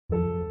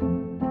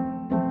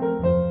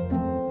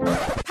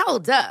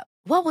Hold up.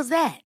 What was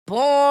that?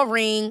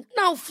 Boring.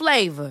 No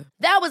flavor.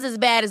 That was as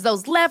bad as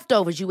those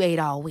leftovers you ate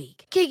all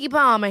week. Keke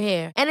Palmer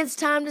here, and it's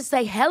time to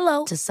say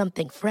hello to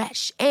something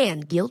fresh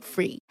and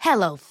guilt-free.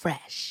 Hello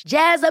Fresh.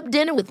 Jazz up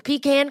dinner with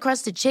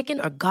pecan-crusted chicken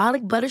or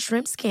garlic butter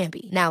shrimp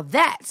scampi. Now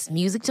that's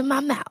music to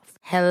my mouth.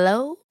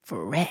 Hello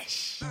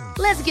Fresh.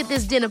 Let's get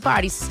this dinner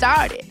party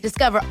started.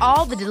 Discover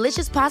all the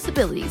delicious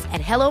possibilities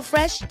at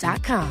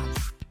hellofresh.com.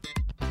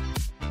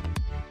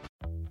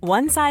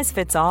 One size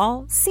fits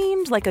all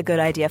seemed like a good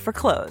idea for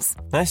clothes.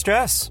 Nice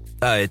dress.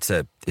 It's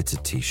a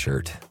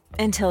t-shirt.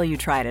 Until you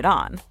tried it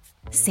on.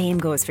 Same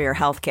goes for your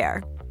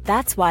healthcare.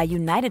 That's why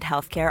United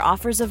Healthcare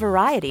offers a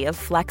variety of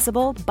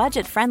flexible,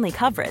 budget-friendly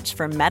coverage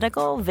for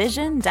medical,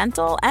 vision,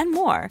 dental, and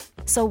more.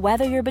 So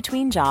whether you're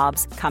between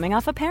jobs, coming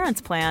off a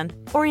parent's plan,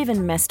 or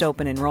even missed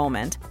open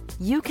enrollment,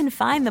 you can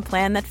find the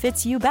plan that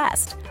fits you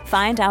best.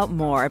 Find out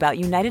more about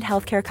United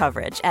Healthcare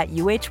coverage at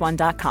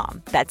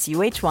uh1.com. That's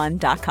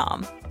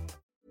uh1.com.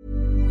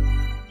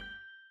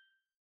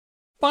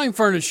 Buying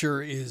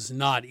furniture is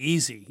not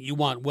easy. You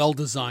want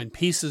well-designed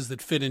pieces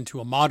that fit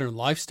into a modern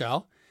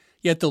lifestyle,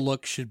 yet the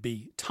look should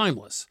be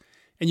timeless.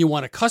 And you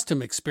want a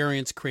custom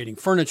experience creating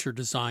furniture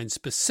designed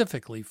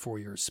specifically for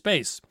your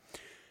space.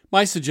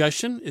 My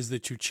suggestion is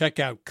that you check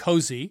out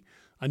Cozy,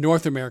 a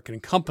North American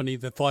company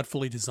that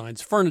thoughtfully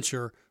designs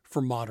furniture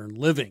for modern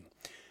living.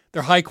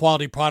 Their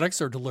high-quality products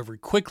are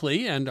delivered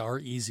quickly and are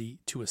easy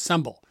to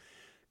assemble.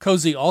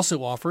 Cozy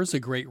also offers a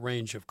great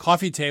range of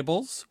coffee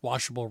tables,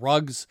 washable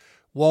rugs,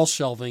 wall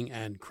shelving,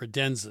 and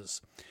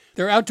credenzas.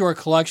 Their outdoor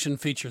collection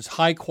features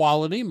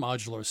high-quality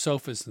modular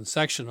sofas and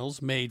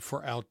sectionals made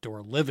for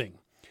outdoor living.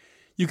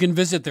 You can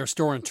visit their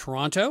store in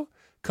Toronto.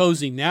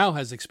 Cozy now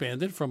has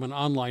expanded from an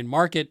online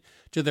market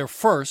to their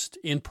first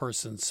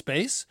in-person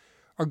space,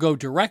 or go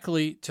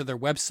directly to their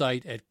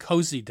website at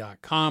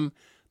cozy.com.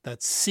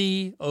 That's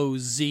COZEY.com.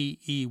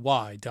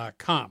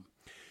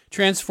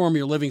 Transform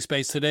your living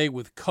space today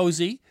with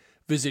Cozy.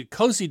 Visit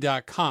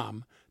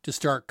cozy.com to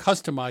start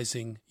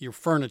customizing your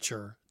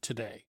furniture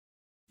today.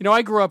 You know,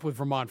 I grew up with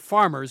Vermont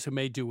farmers who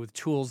made do with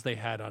tools they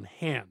had on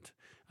hand.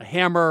 A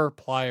hammer,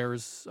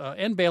 pliers,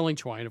 and baling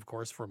twine, of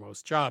course, for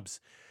most jobs.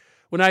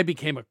 When I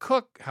became a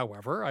cook,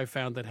 however, I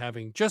found that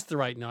having just the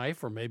right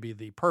knife or maybe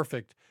the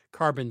perfect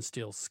carbon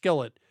steel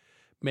skillet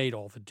made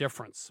all the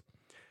difference.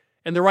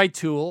 And the right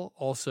tool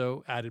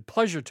also added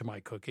pleasure to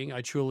my cooking.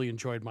 I truly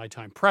enjoyed my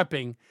time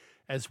prepping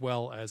as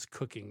well as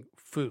cooking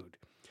food.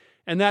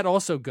 And that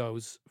also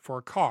goes for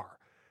a car.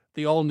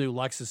 The all-new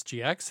Lexus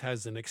GX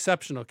has an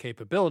exceptional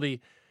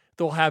capability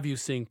that will have you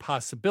seeing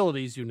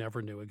possibilities you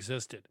never knew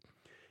existed.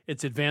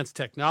 Its advanced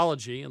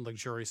technology and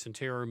luxurious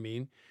interior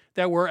mean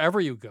that wherever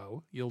you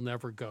go, you'll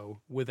never go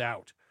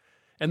without.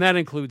 And that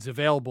includes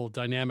available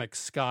dynamic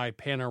sky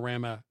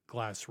panorama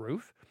glass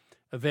roof,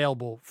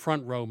 available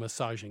front-row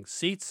massaging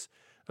seats,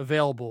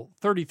 available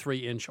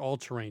 33-inch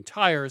all-terrain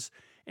tires,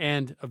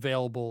 and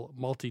available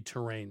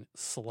multi-terrain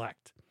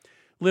select.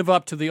 Live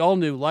up to the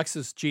all-new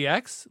Lexus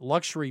GX,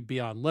 luxury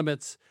beyond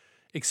limits.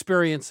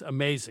 Experience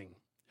amazing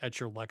at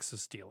your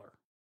Lexus dealer.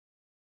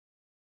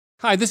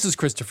 Hi, this is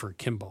Christopher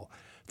Kimball.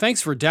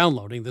 Thanks for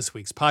downloading this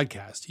week's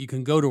podcast. You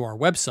can go to our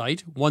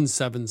website,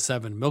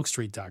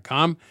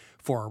 177milkstreet.com,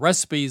 for our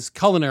recipes,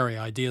 culinary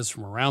ideas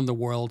from around the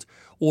world,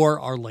 or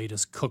our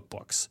latest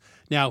cookbooks.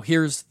 Now,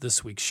 here's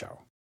this week's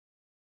show.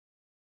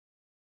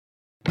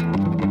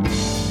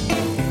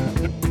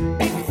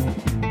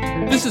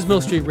 This is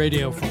Milk Street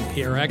Radio from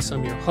PRX.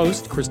 I'm your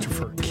host,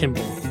 Christopher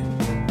Kimball.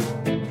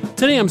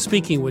 Today I'm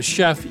speaking with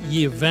Chef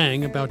Yi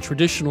Vang about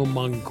traditional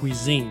Hmong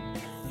cuisine,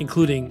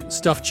 including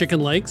stuffed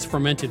chicken legs,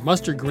 fermented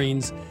mustard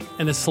greens,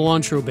 and a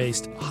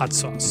cilantro-based hot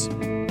sauce.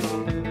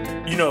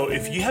 You know,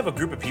 if you have a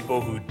group of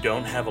people who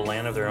don't have a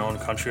land of their own,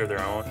 country of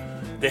their own,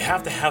 they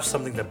have to have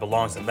something that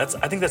belongs to them.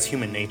 I think that's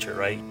human nature,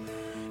 right?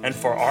 And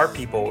for our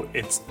people,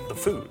 it's the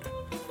food.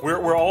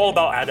 We're all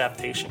about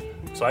adaptation.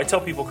 So I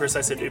tell people, Chris,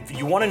 I said, if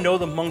you want to know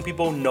the Hmong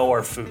people, know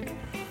our food.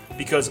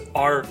 Because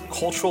our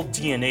cultural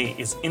DNA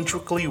is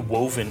intricately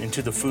woven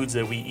into the foods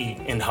that we eat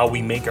and how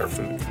we make our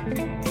food.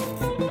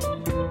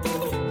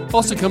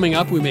 Also coming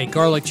up, we make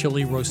garlic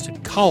chili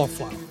roasted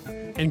cauliflower.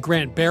 And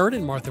Grant Barrett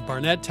and Martha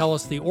Barnett tell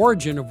us the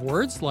origin of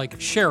words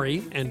like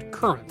sherry and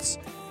currants.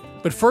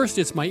 But first,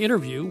 it's my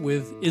interview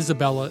with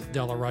Isabella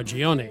Della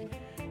Ragione.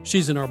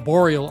 She's an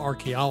arboreal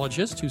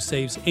archaeologist who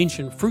saves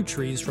ancient fruit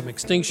trees from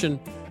extinction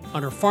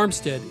on her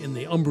farmstead in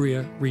the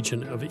Umbria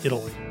region of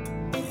Italy.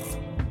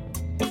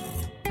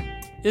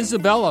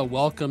 Isabella,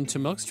 welcome to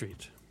Milk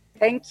Street.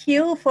 Thank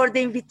you for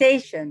the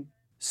invitation.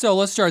 So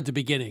let's start at the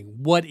beginning.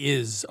 What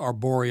is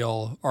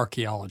arboreal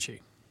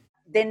archaeology?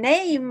 The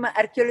name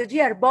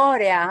Archaeologia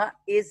Arborea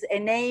is a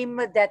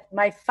name that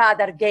my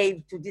father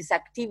gave to this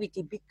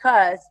activity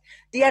because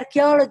the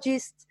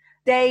archaeologists,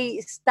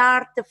 they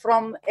start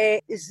from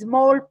a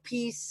small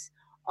piece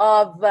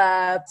of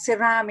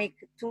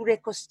ceramic to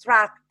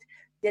reconstruct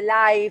the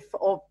life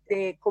of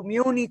the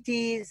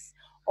communities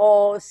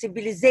or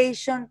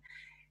civilization.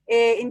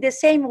 In the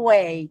same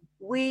way,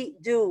 we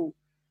do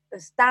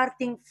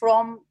starting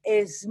from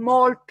a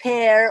small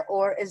pear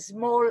or a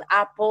small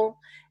apple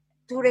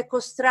to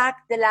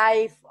reconstruct the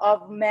life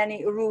of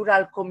many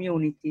rural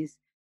communities.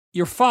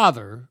 Your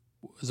father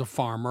was a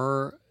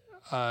farmer.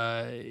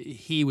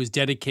 He was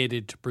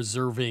dedicated to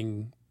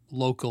preserving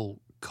local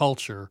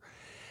culture.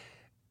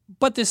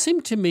 But there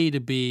seemed to me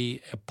to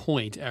be a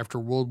point after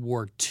World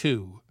War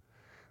II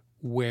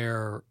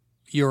where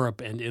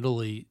Europe and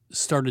Italy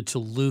started to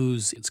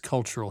lose its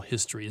cultural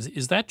history.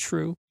 Is that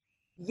true?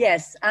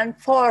 Yes,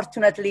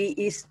 unfortunately,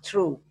 it's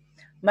true.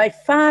 My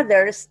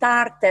father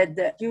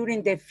started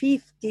during the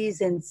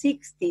 50s and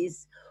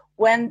 60s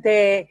when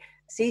the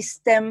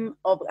system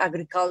of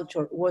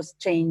agriculture was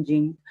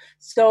changing.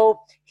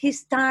 So he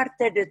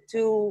started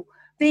to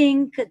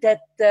think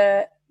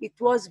that it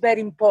was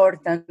very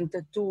important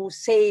to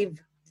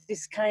save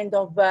this kind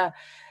of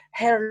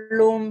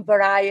heirloom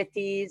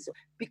varieties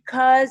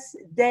because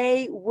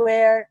they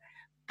were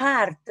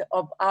part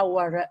of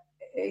our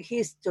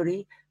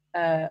history.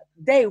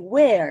 They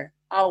were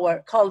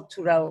our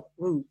cultural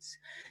roots.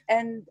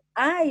 And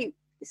I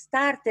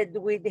started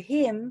with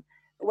him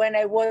when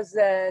I was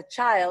a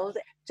child,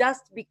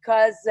 just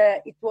because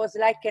it was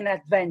like an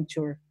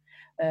adventure.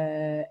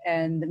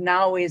 And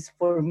now is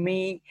for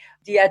me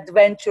the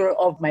adventure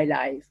of my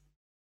life.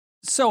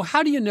 So,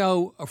 how do you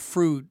know a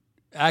fruit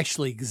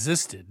actually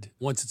existed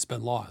once it's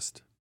been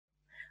lost?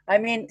 I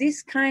mean,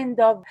 this kind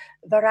of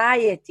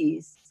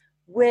varieties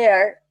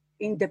were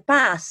in the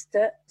past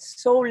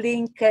so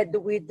linked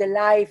with the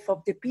life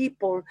of the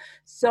people.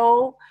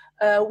 So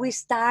we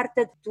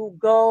started to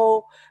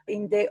go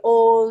in the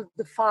old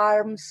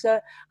farms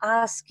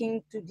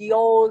asking to the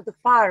old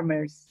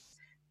farmers.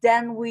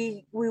 Then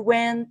we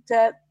went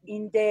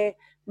in the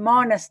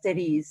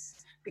monasteries,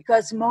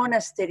 because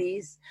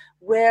monasteries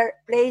were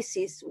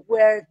places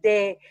where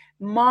the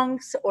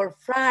monks or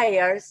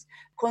friars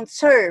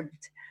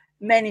conserved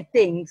many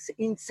things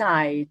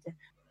inside.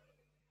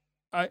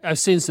 I've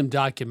seen some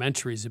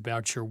documentaries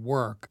about your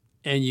work,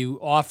 and you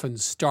often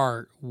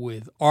start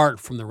with art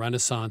from the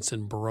Renaissance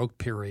and Baroque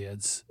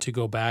periods to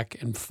go back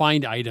and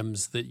find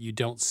items that you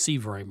don't see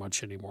very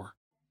much anymore.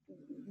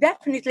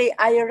 Definitely,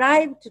 I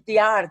arrived to the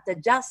art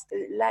just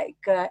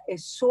like a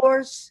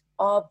source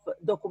of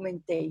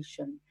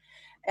documentation.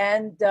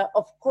 And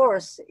of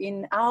course,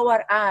 in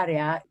our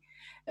area,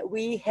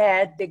 we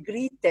had the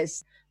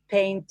greatest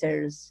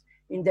painters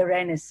in the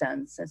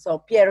Renaissance. So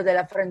Piero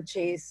della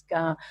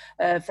Francesca,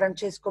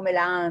 Francesco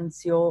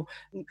Melanzio,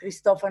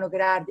 Cristofano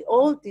Gherardi,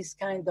 all these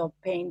kind of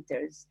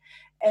painters.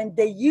 And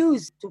they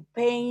used to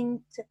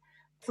paint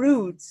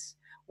fruits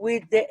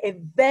with a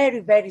very,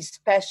 very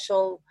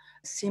special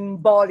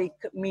symbolic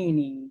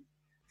meaning.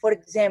 For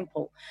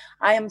example,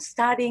 I am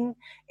studying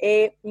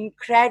an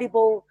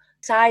incredible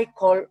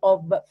cycle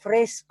of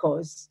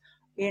frescoes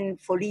in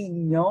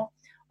Foligno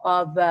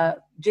of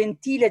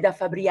Gentile da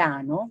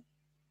Fabriano,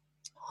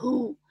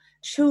 who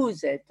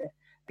chose it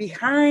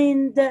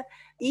behind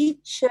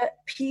each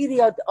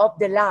period of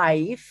the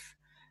life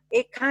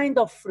a kind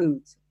of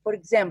fruit. For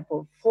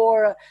example,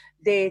 for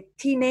the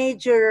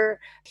teenager,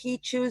 he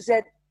chose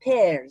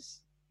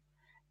pears.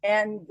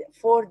 And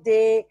for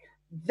the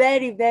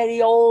very,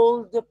 very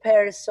old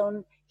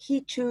person,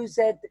 he chose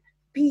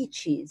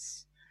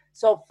peaches.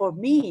 So for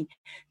me,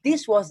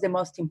 this was the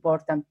most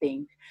important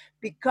thing,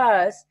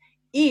 because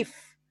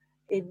if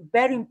a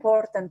very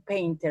important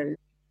painter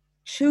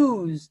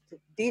chose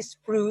this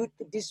fruit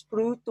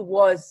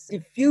was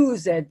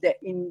diffused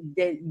in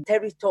the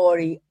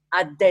territory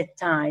at that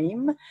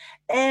time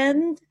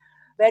and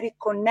very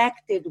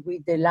connected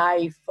with the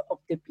life of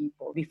the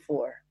people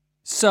before.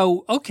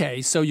 So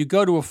you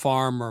go to a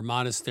farm or a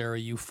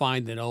monastery, you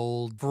find an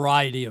old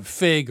variety of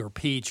fig or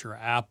peach or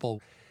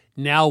apple.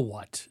 Now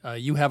what?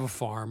 You have a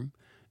farm.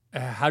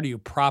 How do you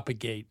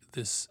propagate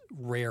this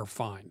rare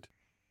find?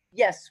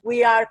 Yes,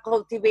 we are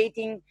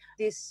cultivating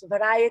these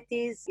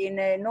varieties in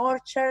an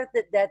orchard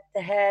that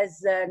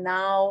has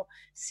now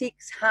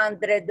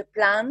 600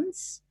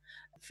 plants,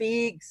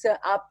 figs,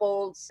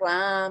 apples,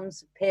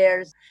 plums,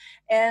 pears,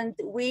 and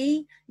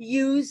we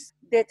use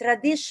the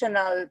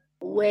traditional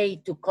way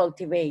to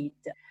cultivate,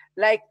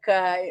 like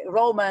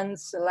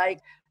Romans, like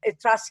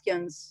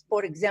Etruscans.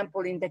 For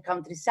example, in the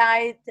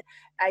countryside,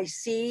 I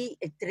see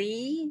a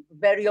tree,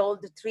 very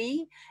old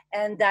tree,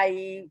 and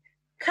I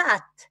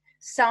cut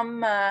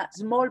some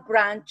small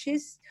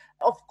branches.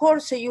 Of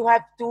course, you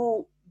have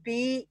to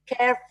be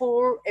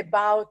careful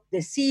about the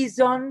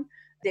season,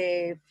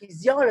 the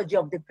physiology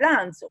of the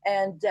plants,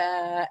 and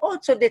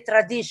also the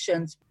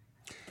traditions.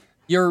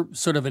 You're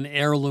sort of an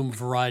heirloom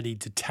variety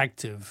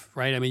detective,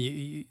 right? I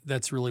mean,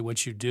 that's really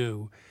what you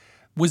do.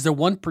 Was there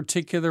one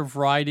particular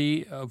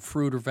variety of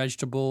fruit or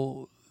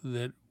vegetable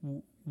that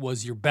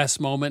was your best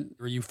moment,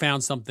 or you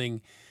found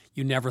something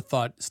you never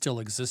thought still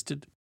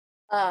existed?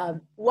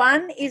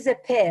 One is a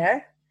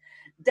pear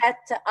that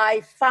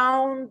I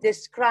found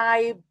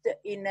described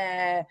in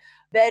a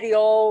very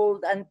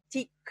old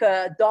antique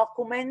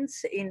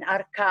documents in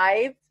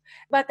archive,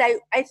 but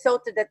I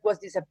thought that was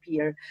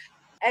disappeared.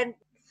 And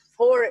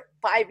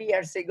 4-5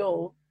 years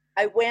ago,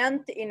 I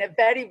went in a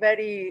very,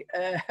 very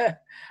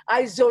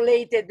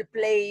isolated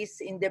place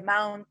in the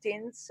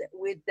mountains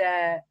with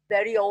a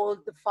very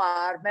old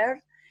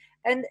farmer.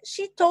 And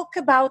she talked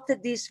about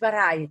this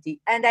variety.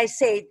 And I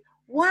said,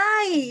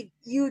 why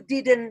you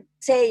didn't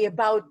say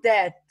about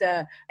that?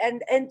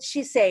 And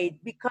she said,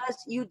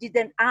 because you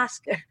didn't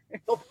ask her,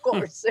 of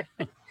course.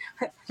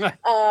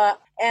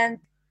 And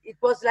it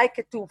was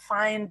like to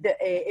find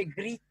a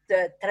great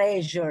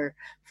treasure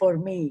for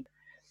me.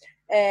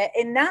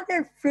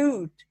 Another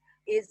fruit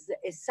is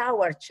a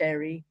sour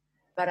cherry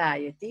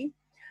variety,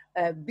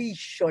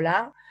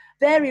 Bisciola,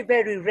 very,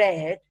 very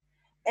red.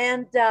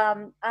 And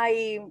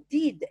I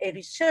did a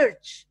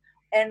research,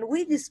 and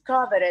we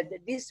discovered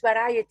that this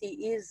variety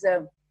is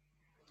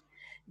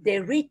the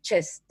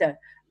richest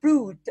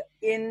fruit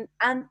in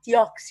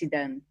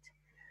antioxidant.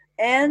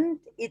 And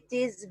it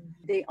is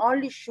the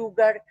only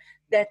sugar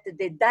that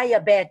the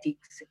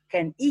diabetics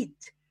can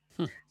eat.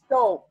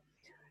 So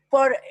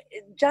for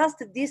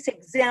just this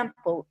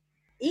example,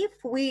 if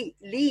we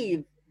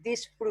leave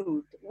this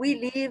fruit, we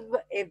leave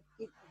a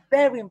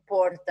very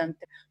important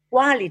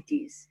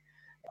qualities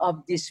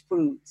of these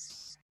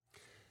fruits.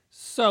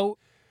 So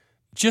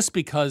just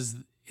because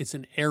it's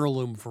an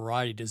heirloom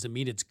variety, does it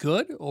mean it's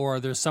good? Or are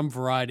there some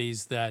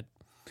varieties that,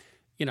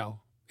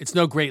 it's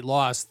no great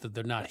loss that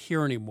they're not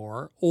here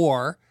anymore?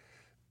 Or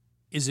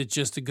is it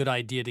just a good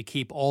idea to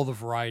keep all the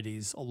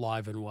varieties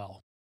alive and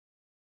well?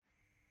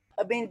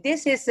 I mean,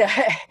 this is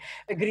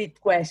a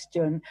great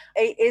question.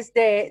 Is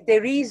the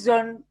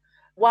reason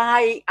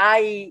why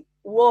I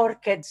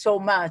worked so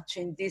much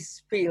in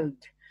this field.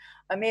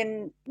 I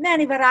mean,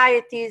 many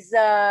varieties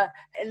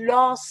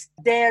lost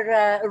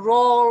their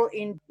role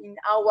in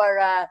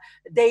our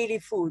daily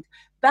food.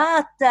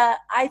 But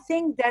I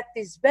think that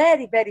is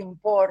very, very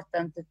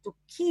important to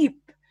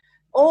keep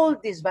all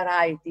these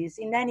varieties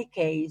in any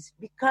case,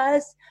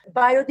 because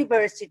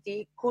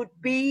biodiversity could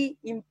be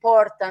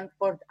important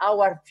for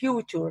our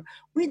future.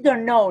 We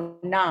don't know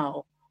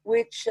now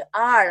which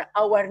are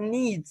our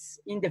needs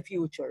in the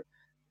future.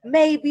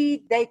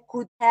 Maybe they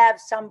could have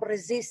some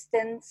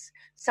resistance,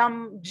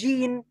 some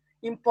gene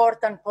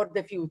important for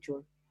the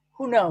future.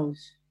 Who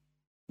knows?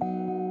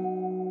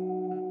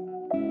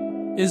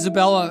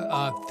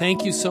 Isabella,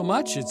 thank you so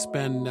much. It's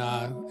been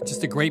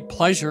just a great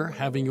pleasure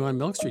having you on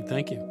Milk Street.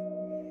 Thank you.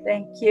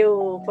 Thank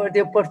you for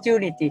the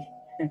opportunity.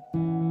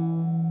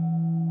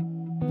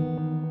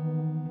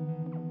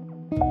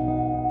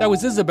 That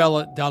was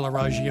Isabella Dalla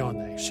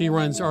Ragione. She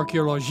runs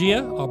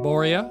Archeologia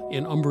Arborea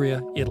in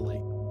Umbria, Italy.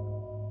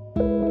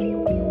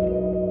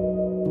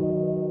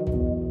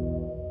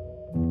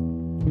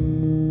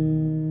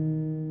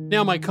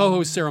 Now my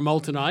co-host Sarah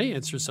Moulton and I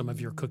answer some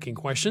of your cooking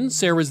questions.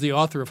 Sarah is the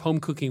author of Home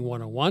Cooking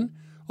 101,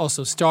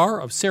 also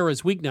star of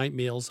Sarah's Weeknight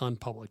Meals on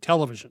public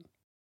television.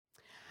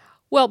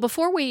 Well,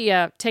 before we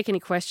take any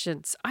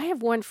questions, I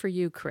have one for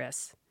you,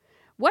 Chris.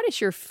 What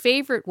is your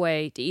favorite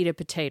way to eat a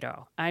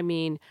potato? I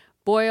mean,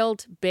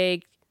 boiled,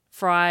 baked,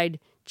 fried,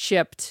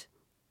 chipped,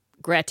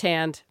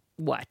 gratined,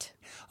 what?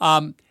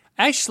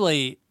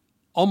 Actually,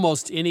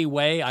 almost any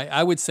way.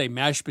 I would say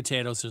mashed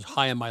potatoes is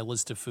high on my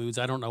list of foods.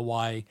 I don't know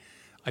why.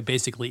 I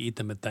basically eat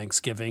them at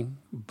Thanksgiving,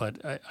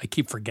 but I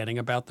keep forgetting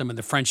about them. And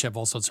the French have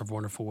all sorts of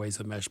wonderful ways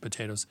of mashed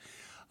potatoes.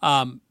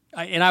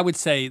 And I would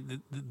say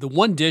the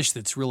one dish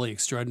that's really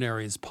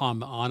extraordinary is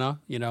pomme Anna.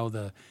 You know,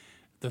 the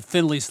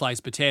thinly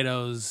sliced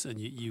potatoes, and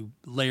you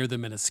layer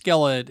them in a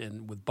skillet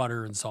and with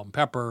butter and salt and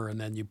pepper, and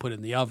then you put it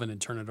in the oven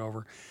and turn it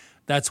over.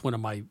 That's one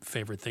of my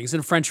favorite things.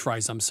 And French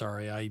fries, I'm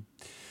sorry.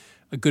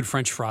 A good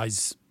French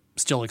fries,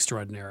 still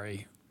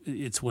extraordinary.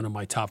 It's one of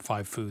my top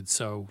 5 foods.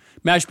 So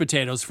mashed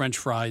potatoes, French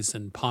fries,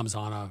 and pomme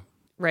Anna.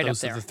 Right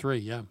those up there. Those are the 3,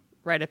 yeah.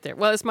 Right up there.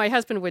 Well, as my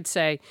husband would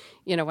say,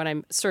 when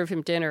I serve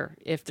him dinner,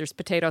 if there's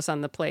potatoes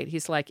on the plate,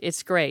 he's like,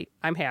 it's great.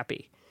 I'm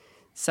happy.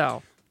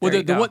 So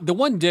the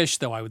one dish,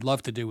 though, I would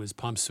love to do is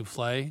pomme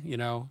souffle,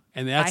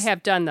 and I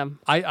have done them.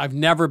 I've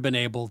never been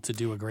able to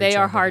do a great job. They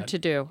are hard to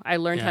do. I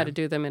learned how to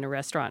do them in a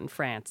restaurant in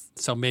France.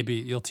 So maybe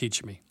you'll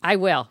teach me. I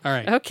will. All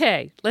right.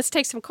 Okay, let's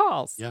take some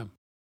calls. Yeah.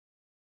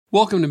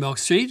 Welcome to Milk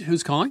Street.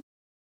 Who's calling?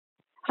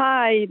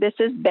 Hi, this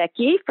is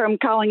Becky from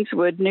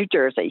Collingswood, New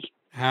Jersey.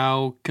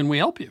 How can we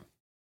help you?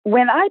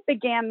 When I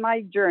began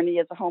my journey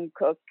as a home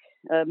cook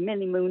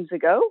many moons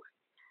ago,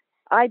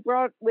 I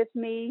brought with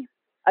me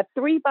a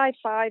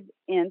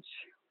 3x5-inch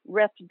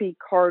recipe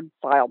card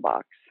file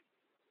box.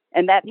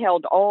 And that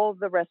held all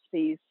the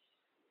recipes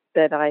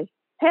that I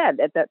had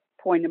at that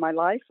point in my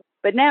life.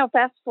 But now,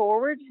 fast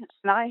forward,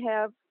 and I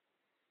have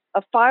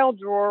a file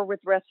drawer with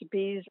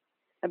recipes.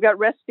 I've got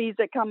recipes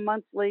that come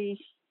monthly,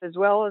 as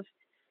well as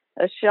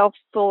a shelf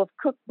full of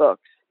cookbooks.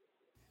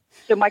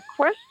 So my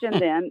question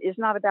then is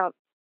not about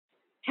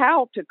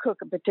how to cook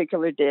a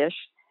particular dish.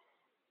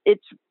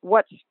 It's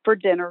what's for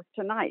dinner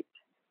tonight.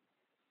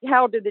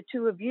 How do the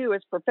two of you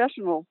as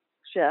professional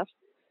chefs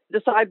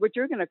decide what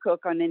you're going to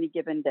cook on any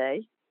given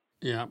day?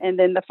 Yeah. And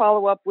then the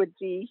follow-up would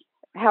be,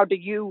 how do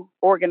you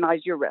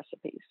organize your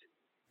recipes?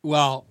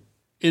 Well,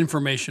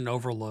 information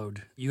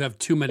overload. You have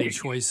too many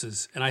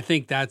choices. And I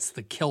think that's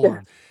the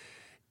killer.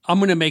 I'm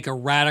going to make a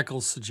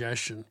radical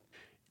suggestion.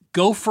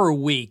 Go for a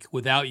week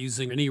without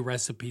using any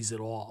recipes at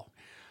all.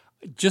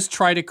 Just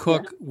try to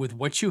cook with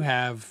what you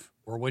have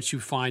or what you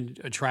find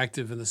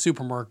attractive in the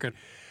supermarket,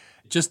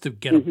 just to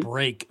get a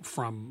break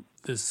from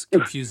this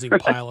confusing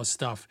pile of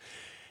stuff.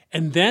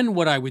 And then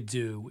what I would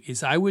do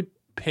is I would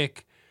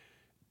pick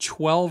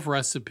 12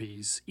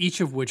 recipes,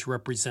 each of which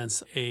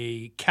represents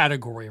a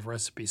category of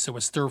recipes. So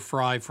a stir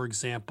fry, for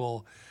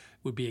example,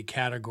 would be a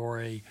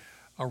category,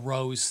 a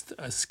roast,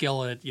 a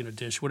skillet,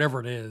 dish, whatever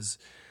it is.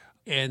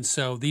 And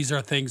so these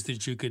are things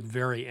that you could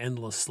vary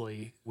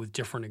endlessly with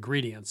different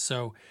ingredients.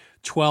 So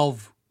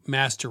 12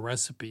 master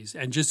recipes,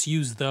 and just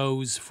use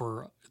those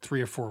for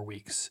 3 or 4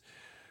 weeks.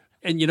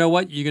 And you know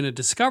what? You're going to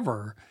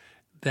discover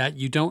that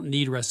you don't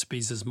need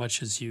recipes as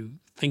much as you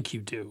think you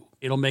do.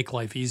 It'll make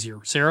life easier.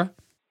 Sarah?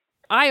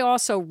 I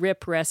also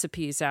rip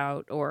recipes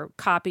out or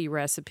copy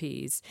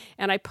recipes,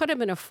 and I put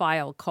them in a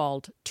file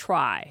called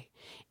Try.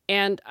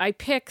 And I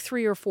pick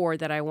 3 or 4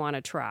 that I want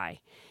to try.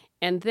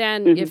 And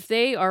then if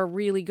they are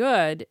really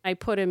good, I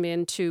put them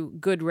into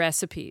good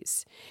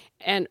recipes.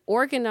 And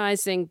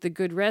organizing the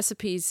good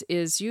recipes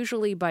is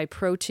usually by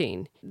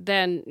protein.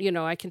 Then,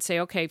 I can say,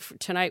 okay, for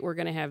tonight we're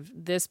going to have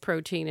this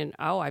protein, and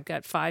I've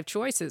got 5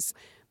 choices.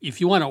 If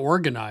you want to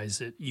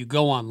organize it, you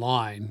go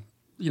online,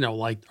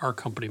 like our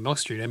company, Milk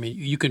Street. I mean,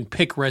 you can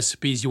pick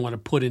recipes you want to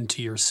put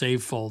into your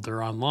save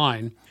folder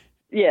online.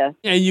 Yeah.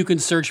 And you can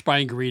search by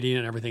ingredient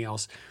and everything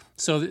else.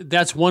 So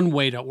that's one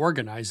way to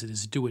organize it,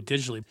 is do it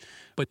digitally.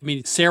 But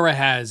Sarah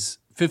has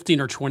 15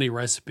 or 20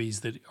 recipes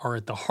that are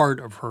at the heart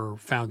of her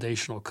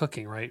foundational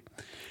cooking, right?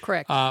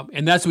 Correct.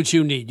 And that's what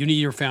you need. You need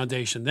your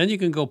foundation. Then you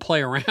can go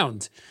play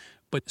around.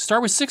 But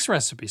start with 6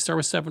 recipes, start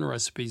with 7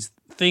 recipes,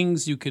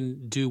 things you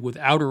can do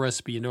without a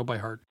recipe you know by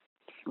heart.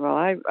 Well,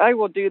 I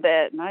will do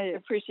that, and I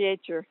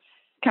appreciate your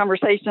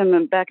conversation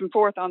and back and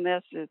forth on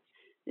this.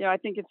 I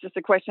think it's just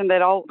a question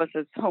that all of us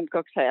as home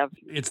cooks have.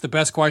 It's the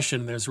best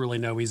question. There's really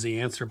no easy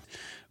answer.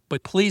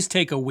 But please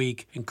take a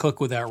week and cook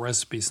without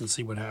recipes and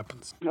see what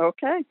happens.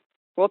 Okay.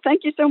 Well,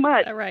 thank you so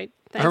much. All right.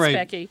 Thanks,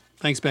 Becky.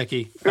 Thanks,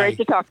 Becky. Great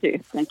to talk to you.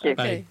 Thank you.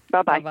 Okay.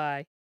 Bye-bye.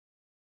 Bye-bye.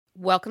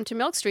 Welcome to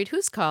Milk Street.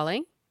 Who's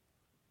calling?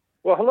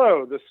 Well,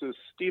 hello. This is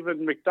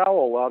Stephen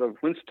McDowell out of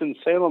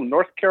Winston-Salem,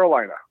 North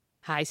Carolina.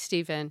 Hi,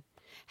 Stephen.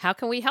 How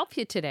can we help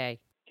you today?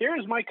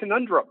 Here's my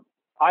conundrum.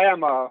 I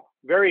am a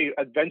very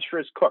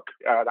adventurous cook.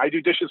 I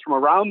do dishes from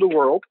around the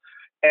world,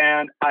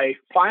 and I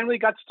finally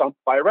got stumped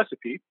by a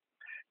recipe.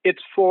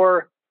 It's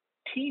for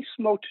tea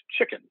smoked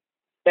chicken,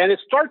 and it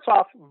starts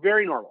off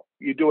very normal.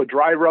 You do a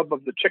dry rub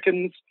of the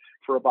chickens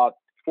for about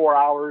 4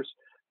 hours.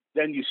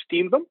 Then you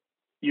steam them.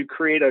 You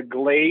create a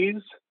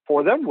glaze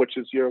for them, which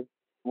is your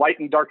light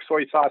and dark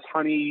soy sauce,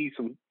 honey,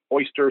 some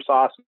oyster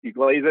sauce. You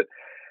glaze it.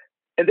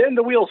 And then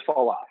the wheels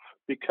fall off,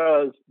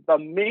 because the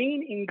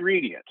main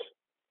ingredient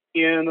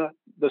in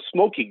the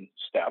smoking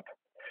step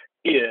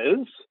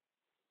is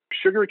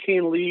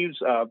sugarcane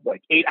leaves,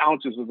 like 8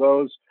 ounces of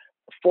those,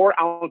 4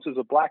 ounces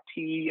of black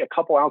tea, a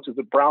couple ounces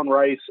of brown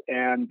rice,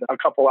 and a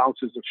couple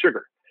ounces of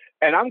sugar.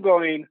 And I'm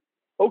going,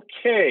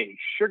 okay,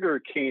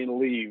 sugarcane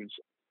leaves.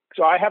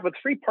 So I have a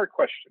 3-part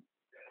question.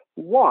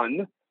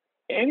 1,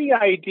 any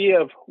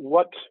idea of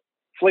what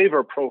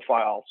flavor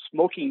profile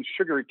smoking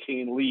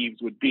sugarcane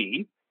leaves would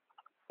be?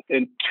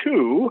 And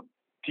 2,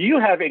 do you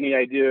have any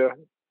idea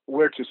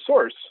where to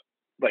source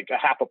like a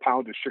half a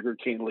pound of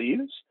sugarcane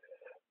leaves?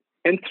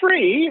 And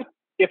 3,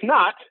 if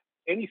not,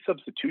 any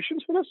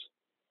substitutions for this?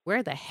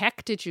 Where the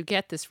heck did you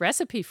get this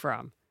recipe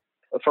from?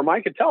 From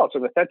I can tell, it's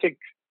an authentic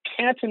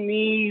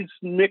Cantonese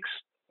mixed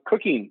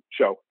cooking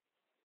show.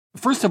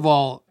 First of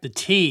all, the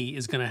tea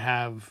is going to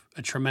have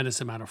a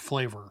tremendous amount of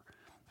flavor.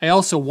 I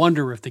also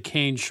wonder if the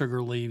cane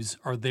sugar leaves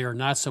are there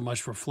not so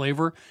much for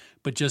flavor,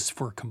 but just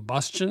for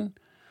combustion.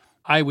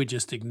 I would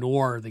just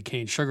ignore the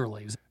cane sugar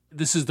leaves.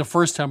 This is the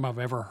first time I've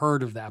ever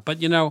heard of that.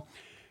 But,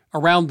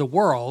 around the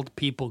world,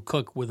 people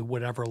cook with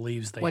whatever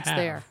leaves they What's have,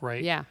 there?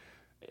 Right? Yeah.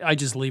 I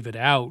just leave it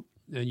out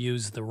and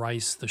use the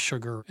rice, the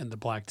sugar, and the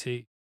black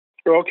tea.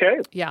 Okay.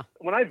 Yeah.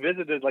 When I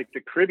visited like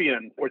the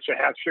Caribbean, which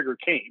has sugar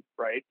cane,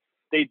 right,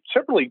 they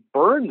typically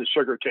burn the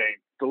sugar cane,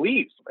 the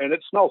leaves, and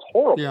it smells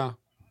horrible. Yeah.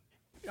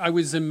 I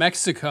was in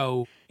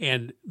Mexico,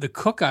 and the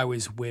cook I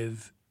was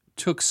with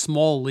took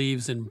small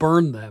leaves and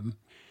burned them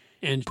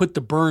and put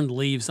the burned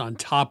leaves on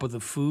top of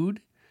the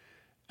food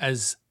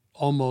as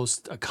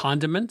almost a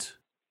condiment.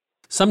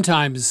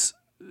 Sometimes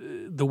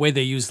the way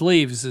they use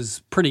leaves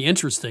is pretty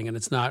interesting, and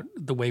it's not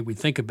the way we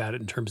think about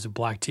it in terms of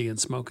black tea and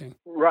smoking.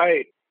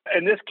 Right.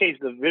 In this case,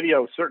 the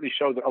video certainly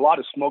shows a lot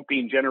of smoke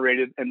being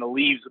generated and the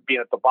leaves being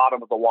at the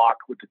bottom of the wok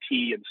with the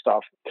tea and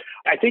stuff.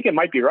 I think it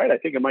might be right. I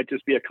think it might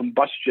just be a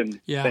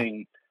combustion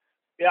thing.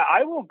 Yeah,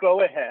 I will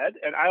go ahead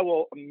and I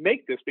will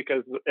make this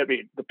because,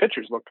 the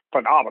pictures look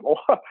phenomenal.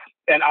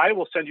 And I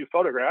will send you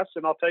photographs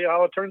and I'll tell you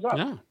how it turns out.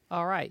 Yeah.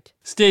 All right.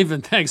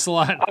 Stephen, thanks a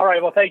lot. All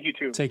right. Well, thank you,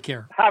 too. Take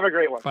care. Have a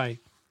great one. Bye.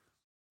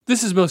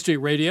 This is Milk Street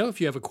Radio.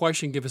 If you have a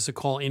question, give us a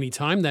call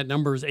anytime. That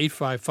number is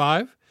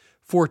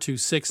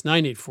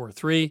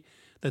 855-426-9843.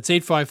 That's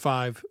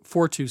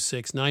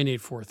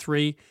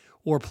 855-426-9843.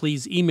 or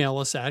please email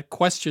us at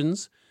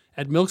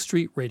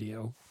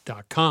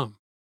questions@milkstreetradio.com.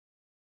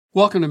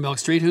 Welcome to Milk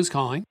Street. Who's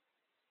calling?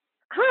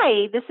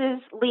 Hi, this is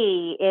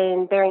Lee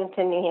in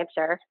Barrington, New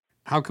Hampshire.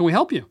 How can we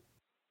help you?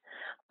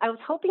 I was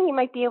hoping you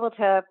might be able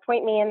to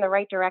point me in the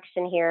right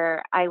direction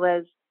here. I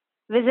was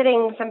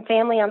visiting some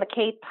family on the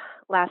Cape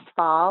last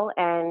fall,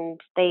 and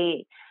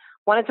they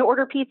wanted to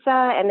order pizza,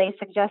 and they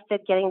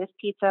suggested getting this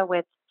pizza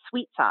with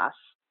sweet sauce,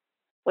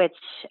 which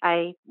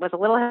I was a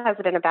little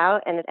hesitant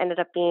about, and it ended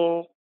up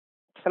being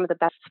some of the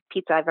best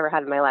pizza I've ever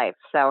had in my life.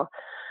 So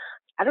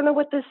I don't know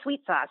what this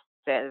sweet sauce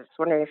is.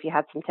 Wondering if you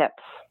had some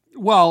tips.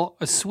 Well,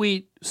 a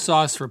sweet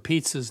sauce for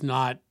pizza is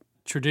not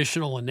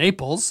traditional in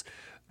Naples,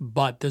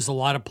 but there's a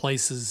lot of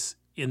places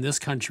in this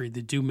country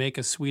that do make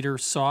a sweeter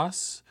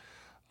sauce,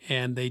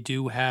 and they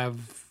do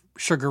have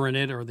sugar in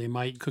it, or they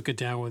might cook it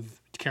down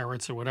with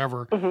carrots or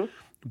whatever. Mm-hmm.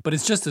 But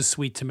it's just a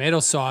sweet tomato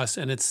sauce,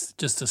 and it's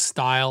just a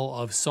style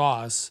of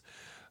sauce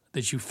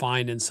that you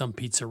find in some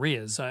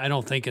pizzerias. I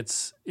don't think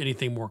it's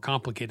anything more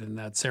complicated than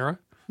that. Sarah?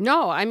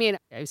 No, I mean,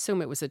 I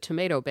assume it was a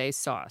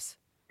tomato-based sauce.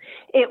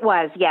 It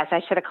was, yes.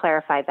 I should have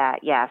clarified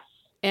that, yes.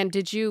 And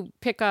did you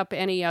pick up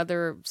any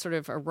other sort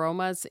of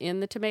aromas in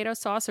the tomato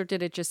sauce, or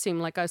did it just seem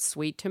like a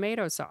sweet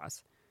tomato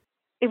sauce?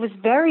 It was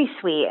very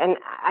sweet, and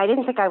I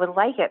didn't think I would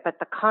like it, but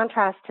the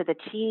contrast to the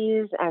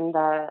cheese and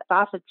the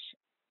sausage,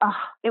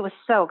 it was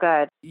so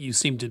good. You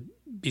seem to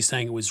be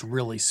saying it was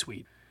really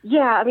sweet.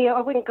 Yeah, I mean,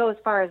 I wouldn't go as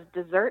far as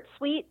dessert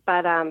sweet,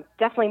 but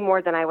definitely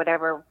more than I would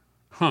ever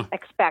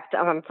expect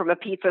from a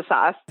pizza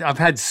sauce. I've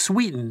had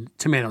sweetened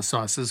tomato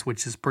sauces,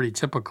 which is pretty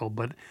typical,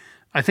 but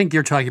I think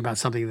you're talking about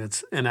something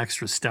that's an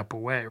extra step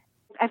away.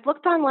 I've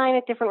looked online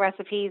at different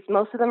recipes.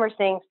 Most of them are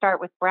saying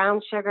start with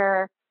brown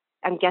sugar.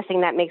 I'm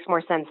guessing that makes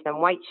more sense than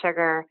white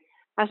sugar.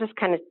 I was just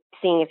kind of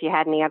seeing if you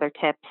had any other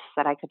tips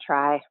that I could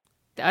try.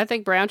 I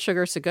think brown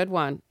sugar is a good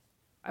one.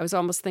 I was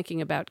almost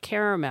thinking about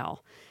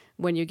caramel.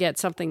 When you get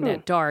something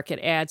that dark, it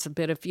adds a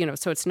bit of,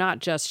 so it's not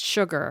just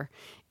sugar.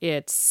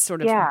 It's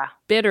sort of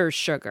bitter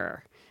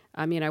sugar.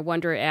 I mean, I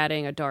wonder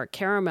adding a dark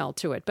caramel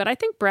to it. But I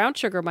think brown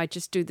sugar might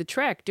just do the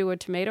trick. Do a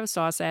tomato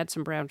sauce, add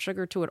some brown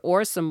sugar to it,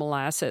 or some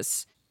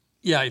molasses.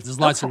 Yeah, there's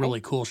lots of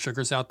really cool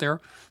sugars out there,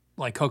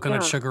 like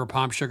coconut sugar or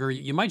palm sugar.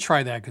 You might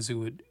try that because it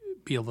would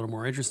be a little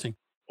more interesting.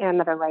 Yeah,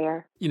 another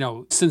layer.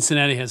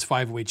 Cincinnati has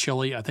five-way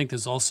chili. I think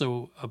there's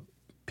also a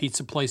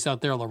pizza place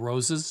out there, La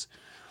Rosa's,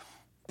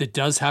 that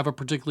does have a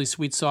particularly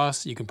sweet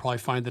sauce. You can probably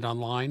find it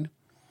online.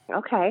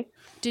 Okay.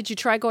 Did you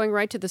try going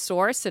right to the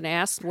source and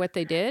ask what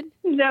they did?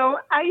 No,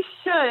 I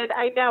should.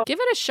 I know. Give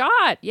it a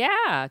shot.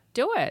 Yeah,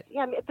 do it.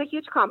 Yeah, it's a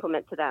huge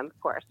compliment to them, of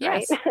course,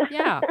 yes. Right?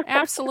 Yeah,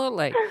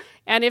 absolutely.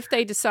 And if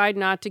they decide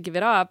not to give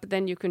it up,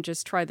 then you can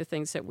just try the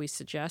things that we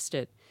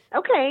suggested.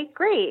 Okay,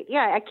 great.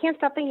 Yeah, I can't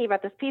stop thinking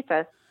about this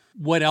pizza.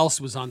 What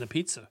else was on the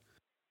pizza?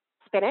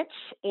 Spinach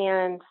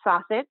and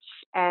sausage,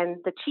 and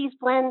the cheese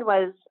blend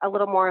was a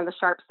little more on the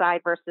sharp side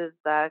versus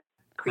the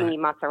creamy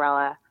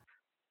mozzarella.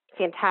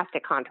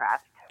 Fantastic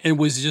contrast. It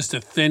was just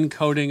a thin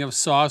coating of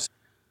sauce?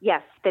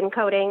 Yes, thin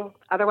coating.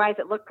 Otherwise,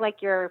 it looked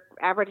like your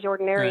average,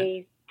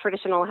 ordinary,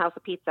 traditional house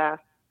of pizza.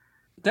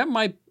 That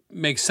might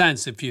make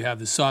sense if you have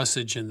the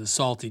sausage and the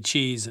salty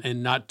cheese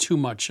and not too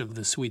much of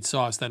the sweet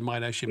sauce. That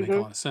might actually make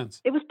a lot of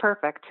sense. It was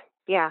perfect.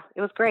 Yeah,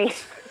 it was great.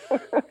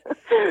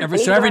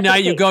 So every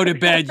night you go to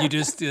bed, you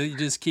just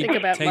keep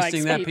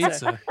tasting that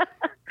pizza.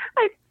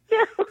 I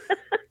do.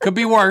 Could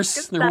be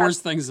worse. There are worse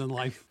things in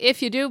life.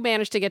 If you do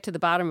manage to get to the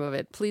bottom of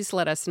it, please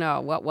let us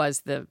know what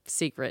was the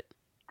secret.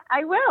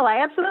 I will.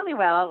 I absolutely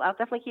will. I'll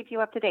definitely keep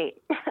you up to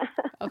date.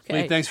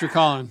 Okay. Lee, thanks for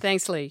calling.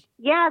 Thanks, Lee.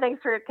 Yeah,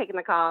 thanks for taking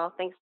the call.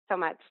 Thanks so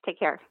much. Take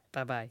care.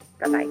 Bye-bye.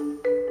 Bye-bye.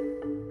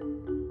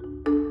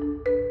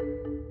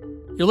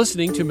 You're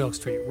listening to Milk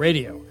Street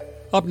Radio.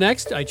 Up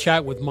next, I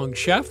chat with Hmong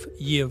chef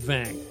Yi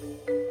Vang.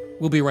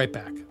 We'll be right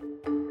back.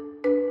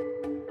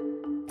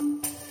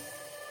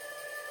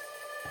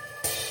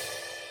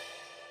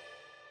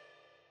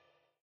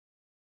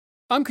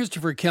 I'm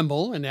Christopher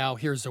Kimball, and now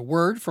here's a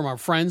word from our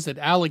friends at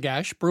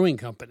Allagash Brewing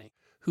Company,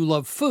 who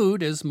love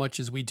food as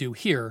much as we do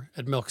here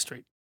at Milk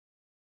Street.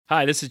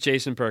 Hi, this is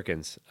Jason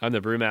Perkins. I'm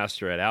the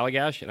brewmaster at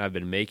Allagash, and I've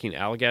been making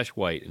Allagash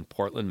White in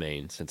Portland,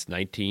 Maine since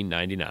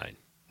 1999.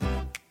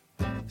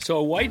 So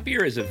a white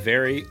beer is a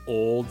very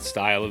old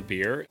style of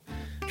beer.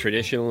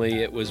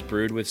 Traditionally, it was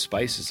brewed with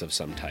spices of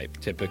some type,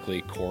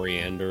 typically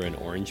coriander and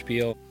orange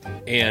peel.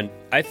 And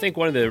I think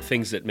one of the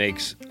things that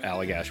makes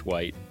Allagash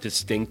White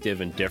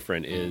distinctive and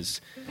different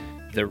is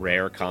the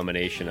rare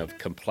combination of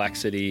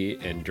complexity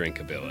and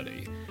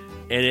drinkability.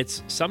 And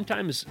it's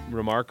sometimes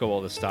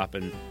remarkable to stop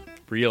and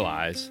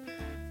realize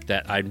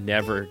that I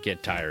never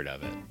get tired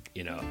of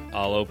it.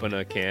 I'll open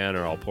a can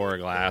or I'll pour a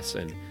glass,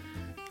 and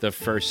the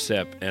first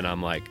sip, and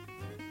I'm like,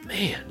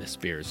 man, this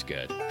beer is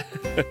good.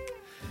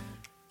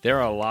 There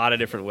are a lot of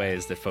different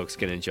ways that folks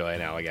can enjoy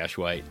an Allagash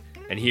White,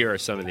 and here are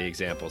some of the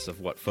examples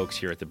of what folks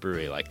here at the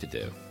brewery like to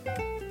do.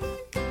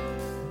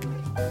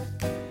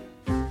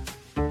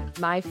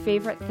 My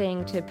favorite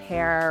thing to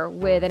pair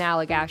with an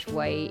Allagash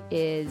White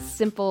is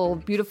simple,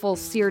 beautiful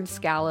seared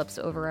scallops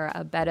over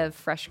a bed of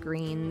fresh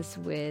greens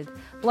with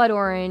blood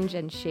orange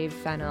and shaved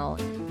fennel.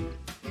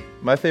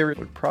 My favorite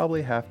would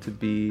probably have to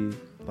be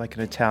like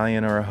an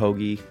Italian or a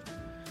hoagie,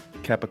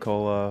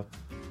 capicola,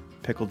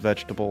 pickled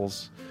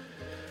vegetables,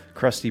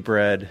 crusty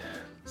bread.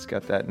 It's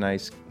got that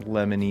nice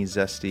lemony,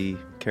 zesty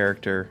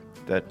character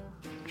that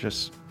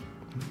just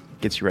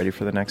gets you ready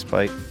for the next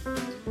bite.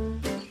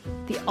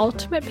 The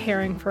ultimate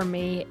pairing for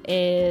me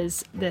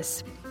is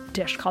this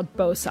dish called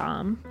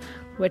bosam,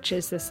 which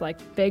is this like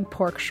big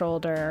pork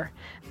shoulder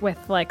with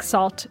like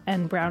salt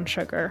and brown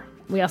sugar.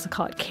 We also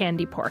call it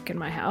candy pork in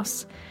my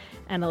house,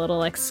 and a little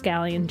like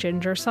scallion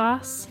ginger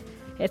sauce.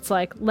 It's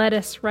like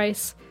lettuce,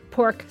 rice,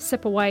 pork,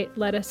 sip of white,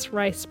 lettuce,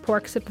 rice,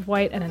 pork, sip of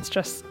white, and it's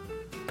just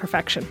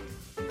perfection.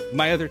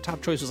 My other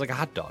top choice was like a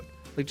hot dog.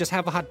 Like just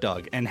have a hot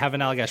dog and have an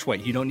Allagash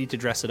White. You don't need to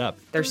dress it up.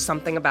 There's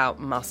something about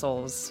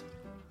mussels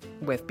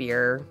with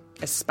beer,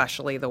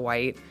 especially the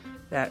white,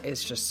 that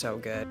is just so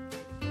good.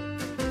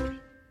 I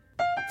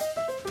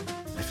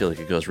feel like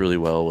it goes really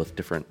well with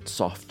different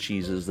soft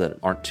cheeses that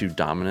aren't too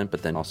dominant,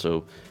 but then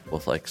also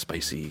with like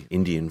spicy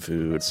Indian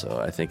food. So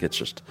I think it's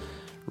just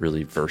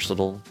really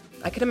versatile.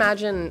 I could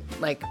imagine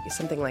like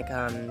something like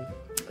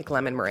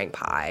lemon meringue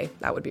pie.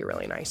 That would be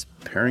really nice.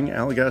 Pairing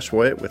Allagash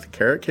White with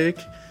carrot cake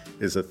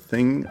is a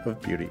thing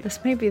of beauty. This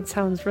maybe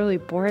sounds really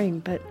boring,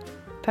 but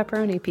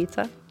pepperoni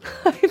pizza.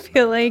 I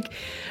feel like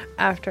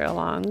after a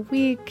long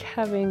week,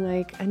 having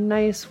like a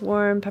nice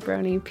warm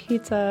pepperoni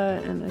pizza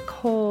and a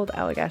cold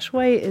Allagash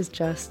White is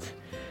just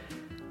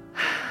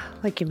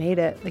like you made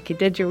it. Like you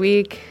did your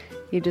week.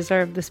 You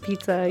deserve this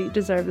pizza. You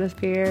deserve this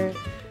beer.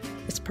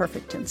 It's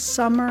perfect in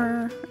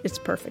summer. It's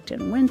perfect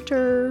in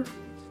winter.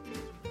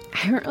 I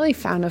haven't really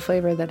found a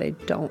flavor that I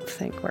don't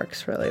think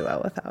works really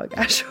well with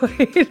Allagash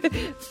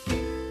White.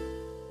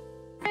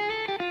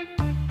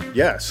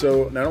 Yeah,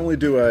 so not only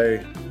do I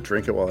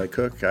drink it while I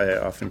cook, I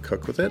often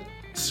cook with it.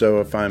 So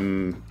if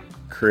I'm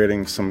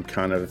creating some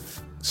kind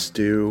of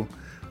stew,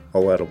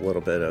 I'll add a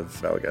little bit of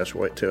Allagash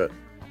White to it.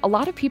 A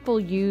lot of people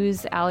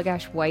use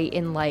Allagash White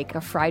in like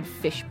a fried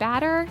fish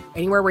batter.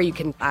 Anywhere where you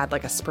can add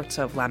like a spritz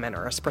of lemon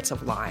or a spritz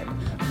of lime,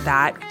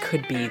 that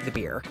could be the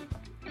beer.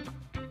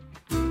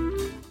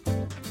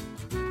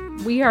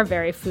 We are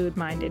very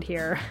food-minded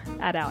here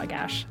at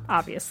Allagash,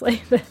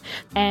 obviously.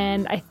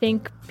 And I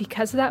think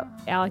because of that,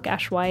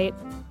 Allagash White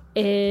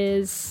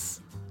is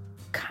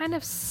kind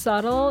of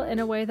subtle in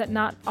a way that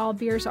not all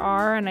beers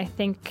are, and I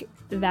think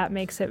that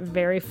makes it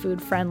very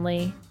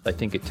food-friendly. I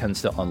think it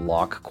tends to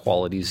unlock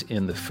qualities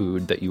in the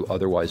food that you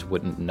otherwise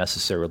wouldn't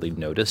necessarily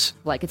notice.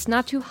 Like it's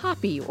not too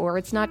hoppy or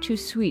it's not too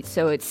sweet,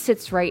 so it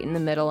sits right in the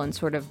middle and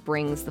sort of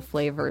brings the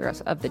flavors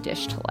of the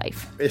dish to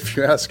life. If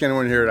you ask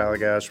anyone here at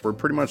Allagash, we're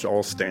pretty much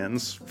all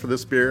stands for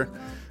this beer.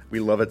 We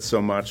love it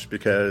so much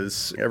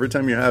because every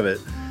time you have it,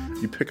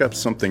 you pick up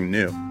something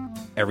new.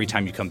 Every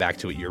time you come back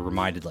to it, you're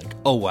reminded like,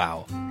 oh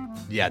wow,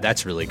 yeah,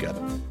 that's really good.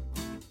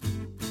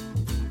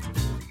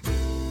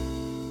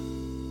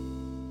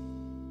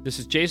 This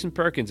is Jason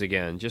Perkins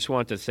again. Just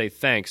want to say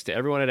thanks to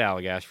everyone at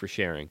Allagash for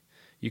sharing.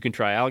 You can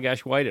try Allagash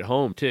White at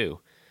home,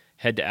 too.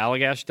 Head to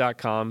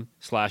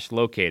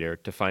allagash.com/locator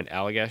to find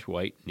Allagash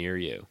White near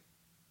you.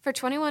 For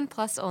 21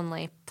 plus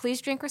only,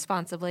 please drink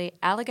responsibly.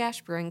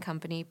 Allagash Brewing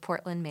Company,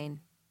 Portland,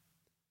 Maine.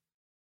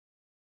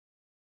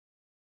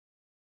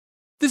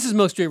 This is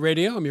Milk Street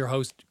Radio. I'm your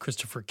host,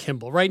 Christopher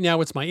Kimball. Right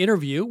now, it's my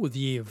interview with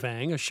Yia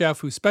Vang, a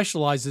chef who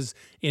specializes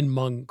in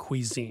Hmong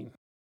cuisine.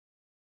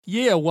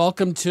 Yia,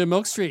 welcome to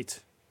Milk Street.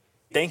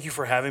 Thank you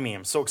for having me.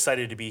 I'm so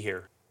excited to be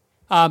here.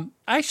 I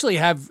actually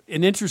have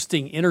an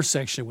interesting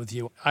intersection with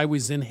you. I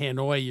was in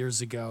Hanoi years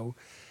ago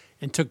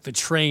and took the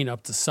train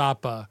up to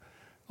Sapa,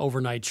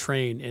 overnight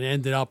train, and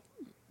ended up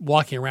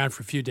walking around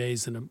for a few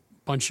days in a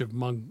bunch of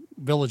Hmong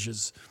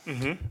villages.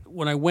 Mm-hmm.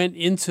 When I went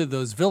into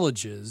those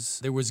villages,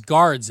 there was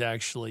guards,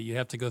 actually. You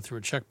have to go through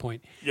a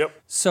checkpoint.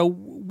 Yep. So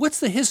what's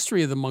the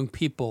history of the Hmong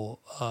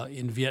people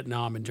in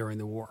Vietnam and during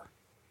the war?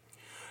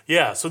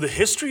 Yeah, so the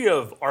history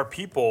of our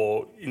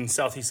people in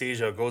Southeast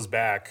Asia goes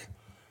back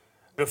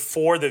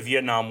before the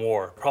Vietnam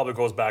War, probably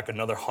goes back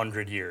another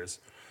 100 years.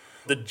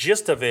 The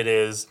gist of it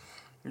is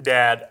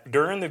that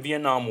during the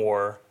Vietnam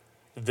War,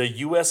 the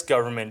U.S.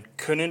 government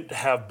couldn't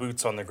have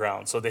boots on the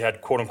ground, so they had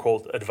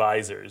quote-unquote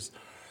advisors.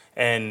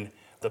 And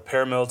the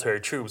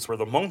paramilitary troops, were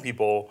the Hmong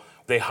people,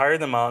 they hired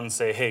them out and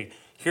say, hey,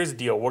 here's the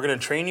deal. We're going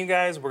to train you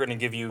guys. We're going to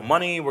give you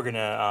money. We're going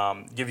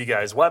to give you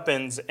guys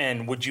weapons.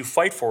 And would you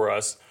fight for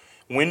us?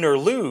 Win or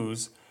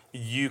lose,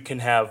 you can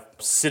have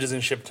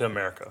citizenship to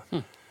America.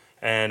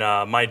 And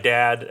my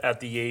dad,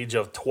 at the age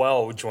of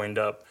 12, joined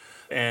up.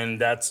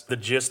 And that's the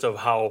gist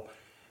of how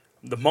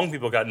the Hmong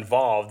people got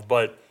involved.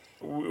 But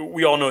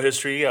we all know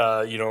history.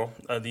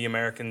 The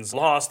Americans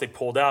lost. They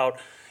pulled out.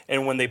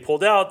 And when they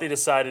pulled out, they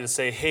decided to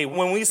say, hey,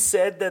 when we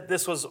said that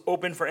this was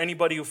open for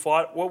anybody who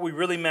fought, what we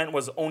really meant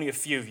was only a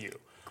few of you.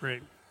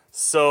 Great.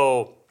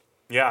 So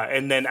Yeah,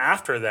 and then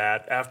after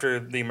that, after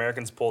the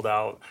Americans pulled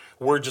out,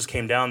 word just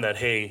came down that,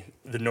 hey,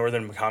 the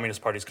Northern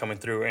Communist Party's coming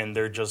through and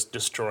they're just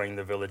destroying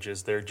the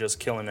villages. They're just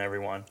killing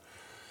everyone.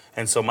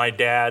 And so my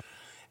dad,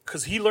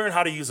 because he learned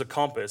how to use a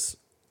compass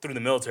through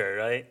the military,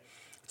 right?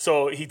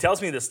 So he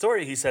tells me this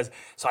story. He says,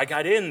 so I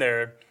got in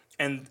there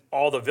and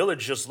all the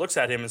village just looks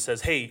at him and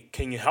says, hey,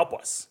 can you help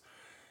us?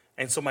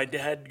 And so my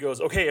dad goes,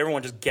 okay,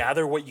 everyone just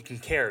gather what you can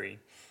carry.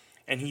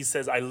 And he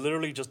says, I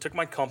literally just took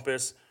my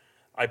compass,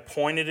 I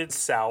pointed it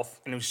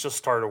south, and it just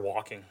started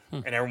walking,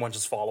 and everyone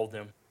just followed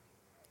him.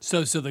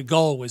 So the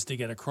goal was to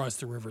get across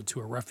the river to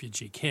a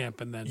refugee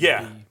camp and then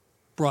be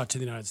brought to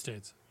the United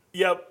States.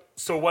 Yep.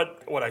 So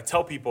what I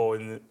tell people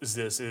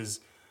is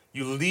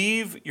you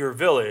leave your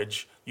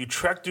village, you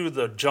trek through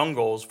the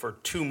jungles for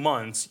 2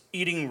 months,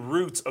 eating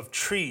roots of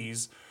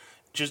trees,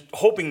 just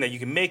hoping that you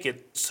can make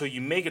it. So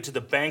you make it to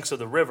the banks of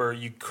the river,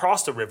 you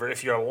cross the river.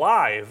 If you're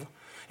alive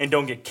and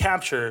don't get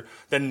captured,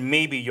 then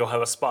maybe you'll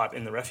have a spot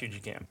in the refugee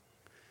camp.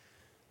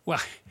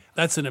 Well,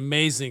 that's an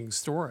amazing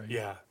story.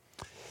 Yeah.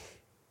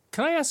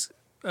 Can I ask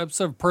a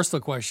sort of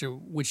personal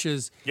question, which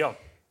is, yeah,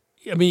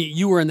 I mean,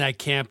 you were in that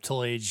camp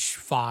till age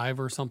 5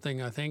 or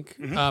something, I think.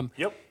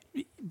 Yep.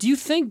 Do you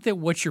think that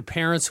what your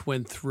parents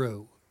went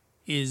through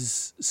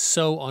is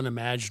so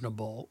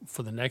unimaginable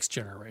for the next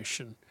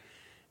generation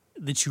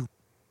that you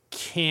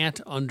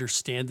can't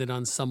understand it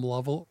on some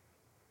level?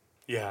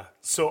 Yeah.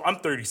 So I'm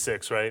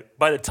 36, right?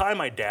 By the time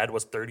my dad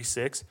was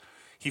 36,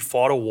 he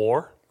fought a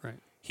war. Right.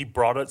 He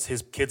brought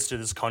his kids to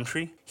this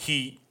country.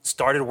 He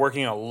started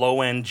working a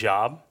low-end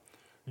job,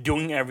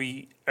 doing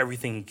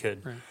everything he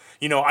could. Right.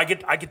 You know, I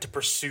get to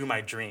pursue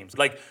my dreams.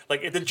 Like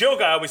the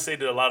joke I always say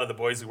to a lot of the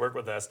boys who work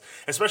with us,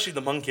 especially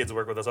the Hmong kids who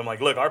work with us, I'm like,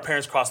 look, our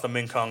parents crossed the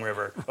Mekong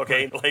River,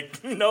 okay? Like,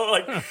 you know,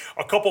 like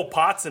a couple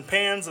pots and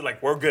pans, and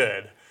like, we're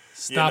good.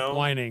 Stop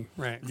whining,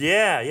 right?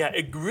 Yeah.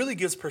 It really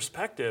gives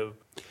perspective.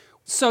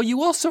 So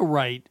you also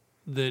write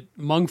that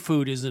Hmong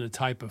food isn't a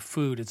type of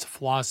food, it's a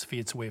philosophy,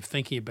 it's a way of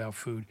thinking about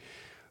food.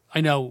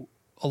 I know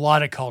a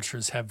lot of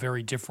cultures have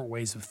very different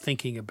ways of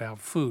thinking about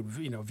food.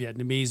 You know,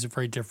 Vietnamese are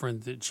very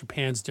different,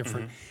 Japan's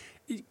different.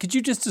 Could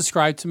you just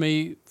describe to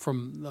me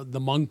from the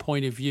Hmong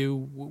point of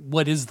view,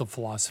 what is the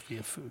philosophy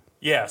of food?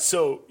 Yeah,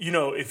 so, you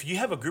know, if you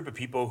have a group of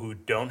people who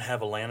don't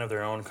have a land of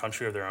their own,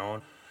 country of their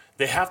own,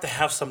 they have to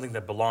have something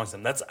that belongs to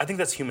them. I think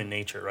that's human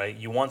nature, right?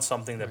 You want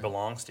something that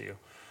belongs to you.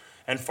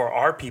 And for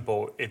our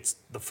people, it's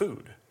the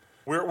food.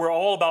 We're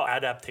all about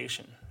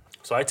adaptation.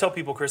 So I tell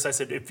people, Chris, I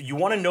said, if you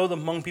want to know the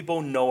Hmong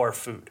people, know our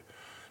food.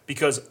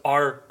 Because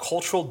our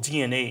cultural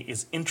DNA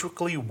is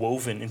intricately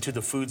woven into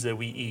the foods that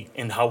we eat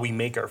and how we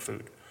make our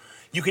food.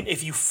 You can,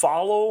 if you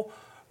follow,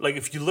 like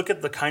if you look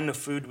at the kind of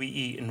food we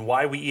eat and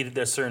why we eat it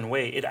a certain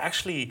way, it's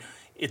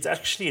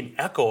actually an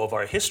echo of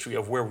our history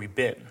of where we've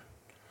been.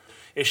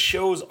 It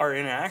shows our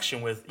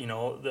interaction with, you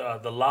know,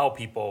 the Lao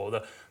people,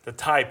 the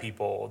Thai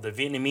people, the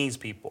Vietnamese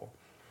people.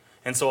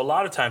 And so a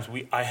lot of times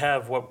I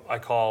have what I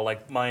call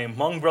like my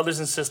Hmong brothers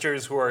and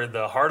sisters who are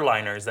the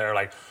hardliners that are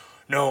like,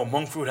 no,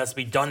 Hmong food has to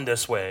be done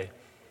this way.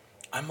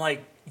 I'm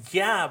like,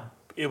 yeah,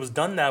 it was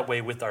done that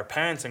way with our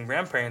parents and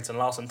grandparents in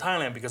Laos and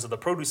Thailand because of the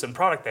produce and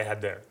product they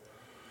had there.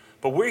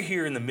 But we're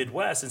here in the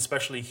Midwest,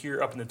 especially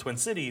here up in the Twin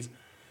Cities.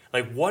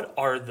 Like, what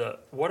are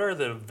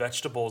the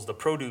vegetables, the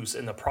produce,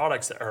 and the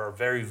products that are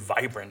very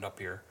vibrant up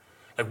here?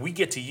 Like, we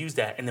get to use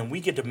that, and then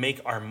we get to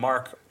make our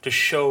mark to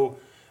show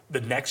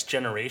the next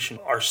generation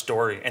our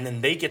story, and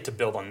then they get to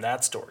build on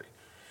that story.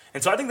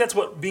 And so I think that's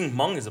what being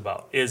Hmong is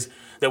about, is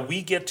that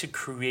we get to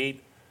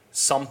create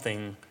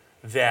something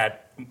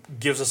that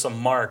gives us a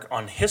mark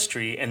on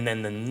history, and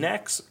then the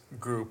next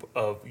group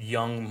of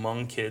young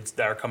Hmong kids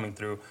that are coming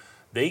through,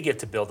 they get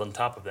to build on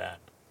top of that.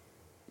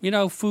 You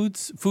know,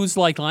 food's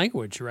like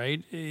language,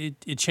 right?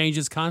 It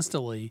changes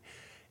constantly,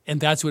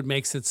 and that's what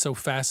makes it so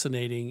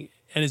fascinating.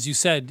 And as you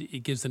said,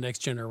 it gives the next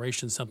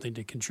generation something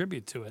to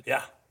contribute to it.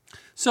 Yeah.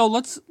 So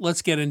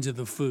let's get into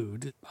the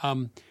food.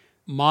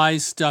 My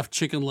stuffed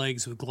chicken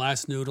legs with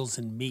glass noodles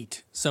and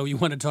meat. So you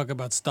want to talk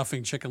about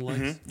stuffing chicken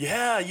legs?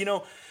 Yeah, you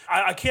know,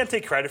 I can't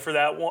take credit for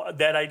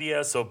that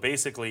idea. So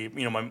basically,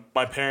 you know,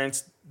 my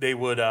parents, they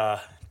would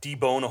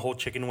debone a whole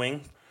chicken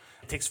wing.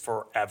 It takes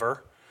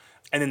forever.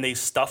 And then they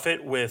stuff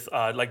it with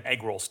like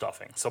egg roll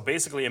stuffing. So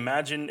basically,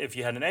 imagine if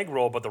you had an egg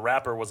roll, but the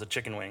wrapper was a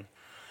chicken wing.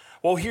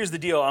 Well, here's the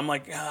deal. I'm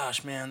like,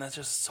 gosh, man, that's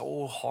just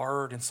so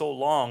hard and so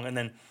long. And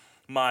then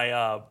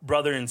my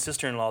brother and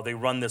sister-in-law, they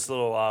run this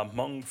little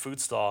Hmong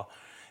food stall.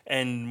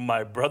 And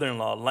my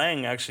brother-in-law,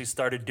 Lang, actually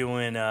started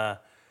doing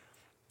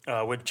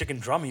with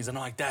chicken drummies. And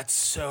I'm like, that's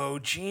so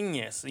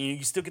genius. And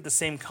you still get the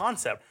same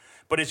concept,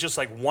 but it's just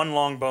like one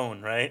long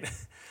bone, right?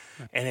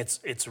 And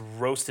it's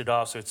roasted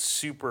off, so it's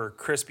super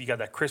crispy. You got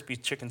that crispy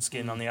chicken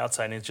skin on the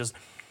outside, and it's just,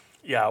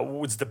 yeah,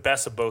 it's the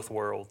best of both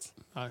worlds.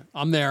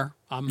 I'm there.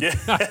 Now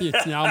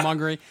I'm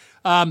hungry.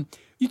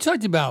 You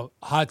talked about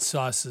hot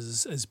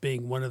sauces as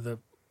being one of the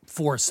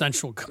 4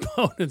 essential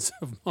components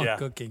of Hmong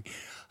cooking.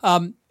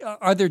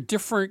 Are there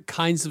different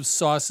kinds of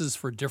sauces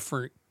for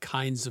different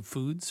kinds of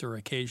foods or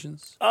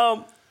occasions?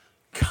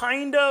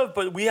 Kind of,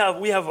 but we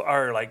have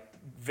our like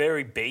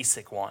very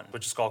basic one,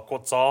 which is called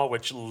kuotsao,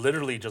 which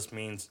literally just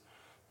means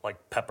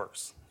like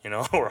peppers,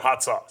 or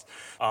hot sauce.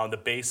 The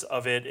base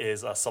of it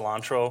is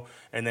cilantro,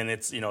 and then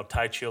it's,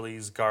 Thai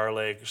chilies,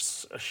 garlic,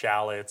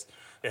 shallots,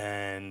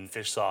 and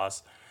fish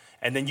sauce.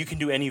 And then you can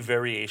do any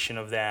variation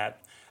of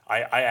that.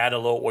 I add a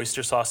little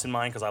oyster sauce in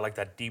mine because I like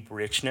that deep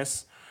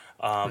richness.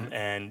 But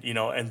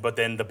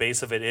then the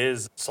base of it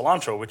is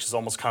cilantro, which is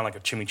almost kind of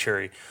like a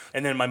chimichurri.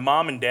 And then my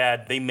mom and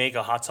dad, they make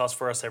a hot sauce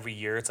for us every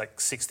year. It's like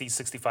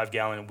 65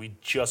 gallon. We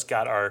just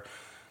got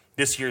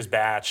this year's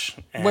batch.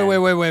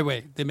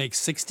 Wait. They make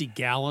 60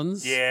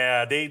 gallons?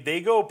 Yeah,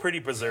 they go pretty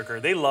berserker.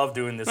 They love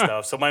doing this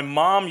stuff. So my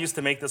mom used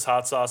to make this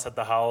hot sauce at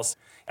the house.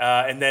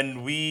 And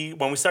then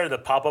when we started the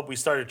pop-up, we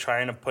started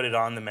trying to put it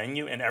on the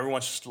menu, and everyone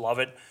just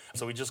loved it.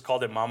 So we just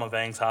called it Mama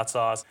Vang's hot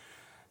sauce,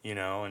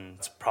 and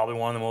it's probably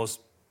one of the most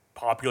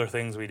popular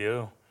things we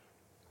do.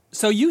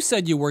 So you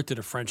said you worked at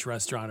a French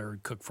restaurant or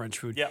cooked French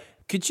food. Yeah.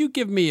 Could you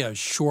give me a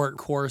short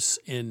course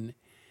in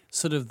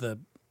sort of the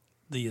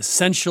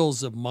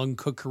essentials of Hmong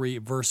cookery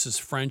versus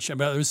French? I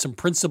mean, there's some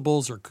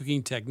principles or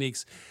cooking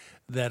techniques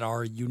that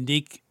are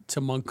unique to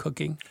Hmong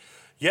cooking.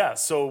 Yeah.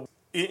 So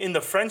in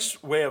the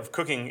French way of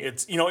cooking,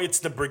 it's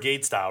the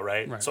brigade style,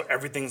 right? So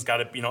everything's got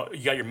to,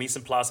 you got your mise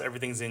en place,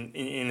 everything's in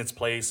its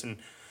place, and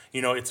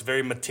it's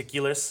very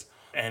meticulous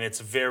and it's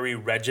very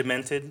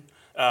regimented.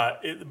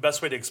 The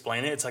best way to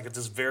explain it's like it's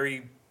this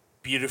very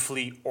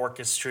beautifully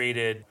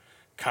orchestrated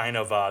kind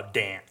of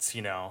dance,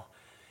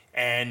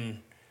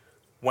 And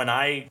when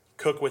I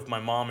cook with my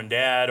mom and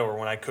dad, or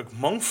when I cook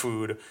Hmong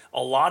food,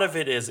 a lot of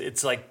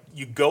it's like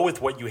you go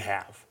with what you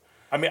have.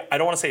 I mean, I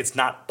don't want to say it's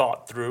not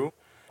thought through,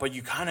 but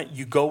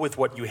you go with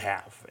what you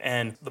have.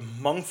 And the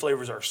Hmong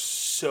flavors are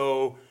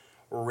so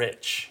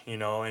rich,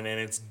 and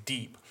it's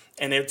deep.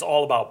 And it's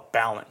all about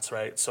balance,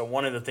 right? So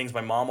one of the things my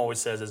mom always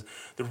says is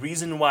the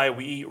reason why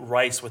we eat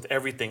rice with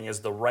everything is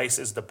the rice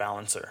is the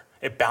balancer.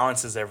 It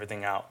balances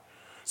everything out.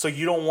 So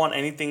you don't want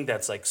anything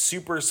that's like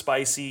super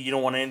spicy. You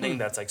don't want anything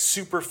that's like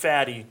super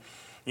fatty.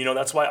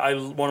 That's why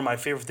one of my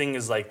favorite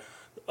things is like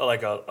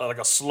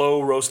a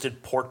slow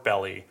roasted pork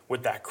belly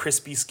with that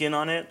crispy skin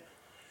on it.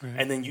 Right.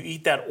 And then you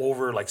eat that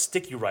over like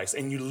sticky rice,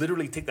 and you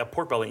literally take that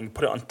pork belly and you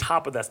put it on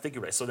top of that sticky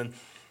rice. So then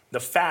the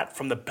fat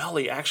from the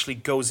belly actually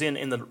goes in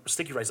the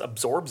sticky rice,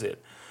 absorbs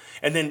it.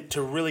 And then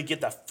to really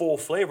get that full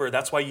flavor,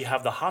 that's why you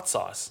have the hot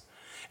sauce.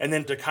 And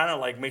then to kind of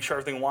like make sure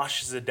everything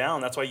washes it down,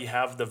 that's why you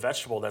have the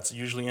vegetable that's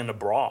usually in the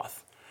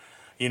broth.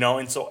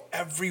 And so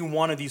every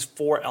one of these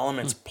four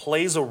elements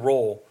plays a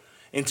role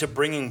into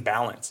bringing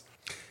balance.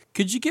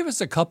 Could you give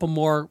us a couple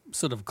more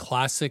sort of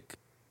classic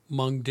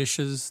Hmong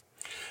dishes?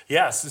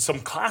 Yes, some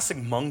classic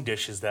Hmong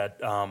dishes that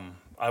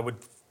I would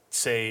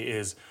say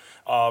is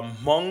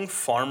Hmong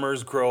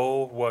farmers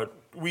grow what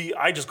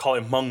I just call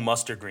it Hmong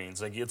mustard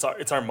greens. Like it's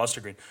our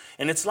mustard green,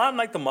 and it's not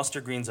like the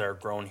mustard greens that are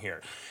grown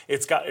here.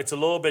 It's a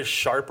little bit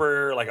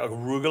sharper, like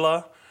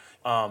arugula.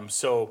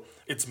 So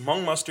it's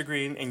Hmong mustard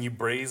green, and you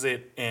braise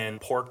it in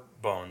pork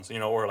bones,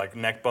 or like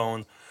neck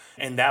bones,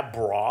 and that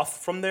broth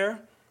from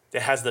there.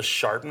 It has the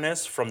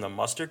sharpness from the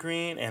mustard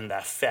green and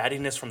that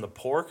fattiness from the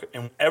pork.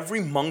 And every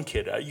Hmong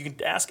kid, you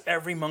can ask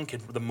every Hmong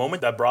kid, the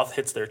moment that broth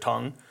hits their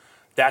tongue,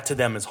 that to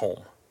them is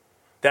home.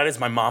 That is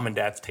my mom and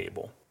dad's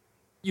table.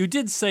 You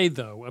did say,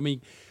 though,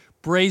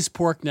 braised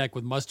pork neck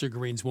with mustard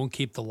greens won't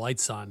keep the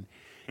lights on.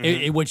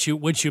 Mm-hmm.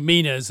 What you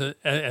mean as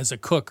a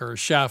cook or a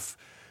chef,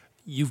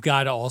 you've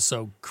got to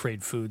also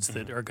create foods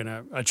that are going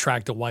to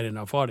attract a wide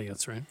enough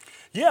audience, right?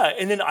 Yeah,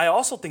 and then I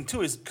also think,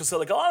 too, is because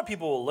like a lot of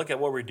people will look at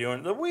what we're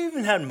doing. We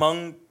even had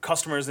Hmong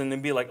customers and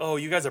they'd be like, oh,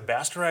 you guys are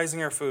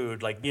bastardizing our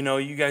food. Like,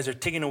 you guys are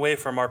taking away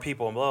from our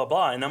people and blah, blah,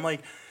 blah. And I'm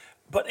like,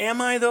 but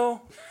am I,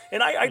 though?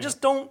 And I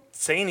just don't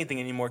say anything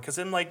anymore because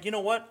I'm like, you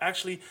know what?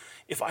 Actually,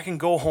 if I can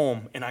go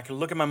home and I can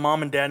look at my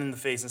mom and dad in the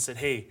face and say,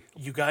 hey,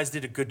 you guys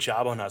did a good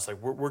job on us.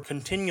 Like, we're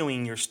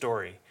continuing your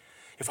story.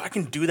 If I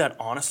can do that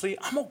honestly,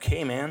 I'm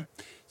okay, man.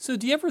 So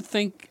do you ever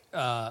think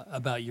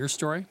about your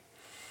story?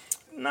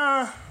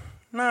 Nah,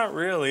 not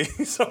really.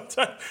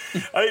 Sometimes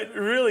I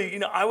really,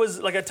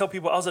 I tell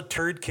people, I was a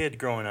turd kid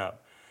growing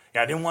up.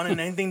 Yeah, I didn't want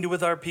anything to do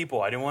with our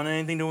people. I didn't want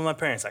anything to do with my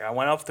parents. Like I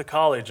went off to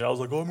college and I was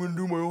like, I'm going to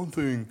do my own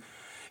thing.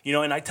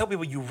 And I tell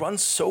people you run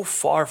so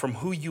far from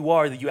who you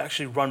are that you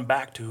actually run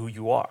back to who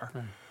you are.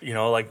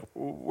 Right.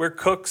 We're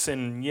cooks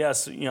and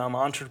yes, I'm an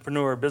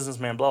entrepreneur,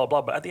 businessman, blah,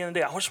 blah, blah. But at the end of the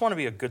day, I just want to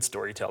be a good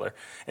storyteller.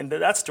 And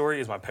that story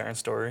is my parents'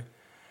 story.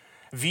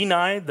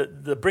 Vinai,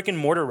 the brick and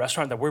mortar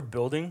restaurant that we're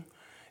building,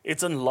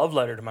 it's a love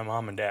letter to my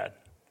mom and dad.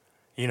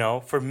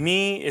 For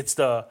me, it's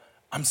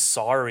I'm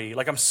sorry.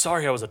 Like, I'm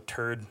sorry I was a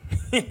turd,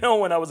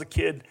 when I was a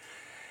kid.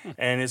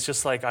 And it's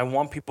just like, I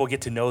want people to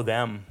get to know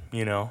them,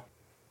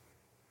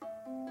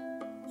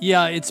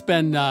 Yeah, it's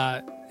been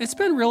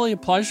really a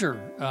pleasure,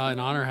 an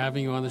honor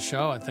having you on the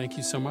show. Thank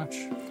you so much.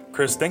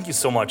 Chris, thank you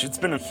so much. It's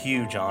been a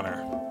huge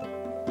honor.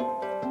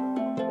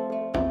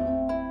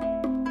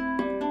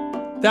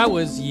 That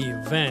was Yi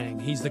Vang.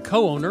 He's the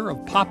co-owner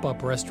of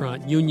pop-up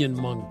restaurant Union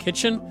Hmong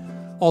Kitchen,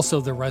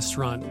 also the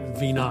restaurant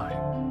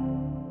Vinai.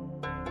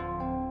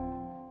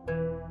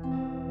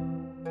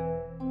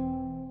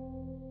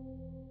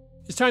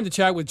 time to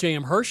chat with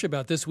J.M. Hirsch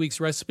about this week's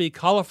recipe,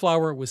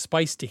 cauliflower with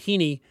spiced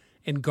tahini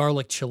and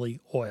garlic chili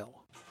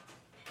oil.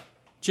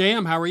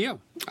 J.M., how are you?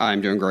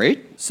 I'm doing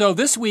great. So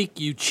this week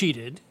you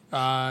cheated.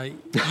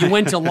 You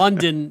went to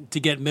London to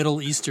get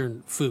Middle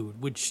Eastern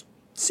food, which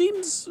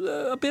seems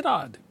a bit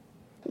odd.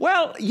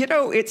 Well,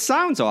 it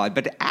sounds odd,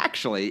 but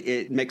actually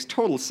it makes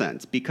total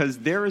sense because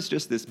there is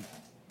just this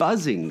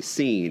buzzing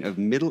scene of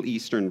Middle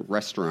Eastern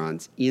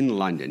restaurants in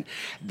London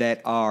that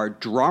are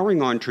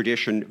drawing on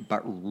tradition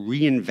but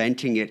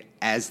reinventing it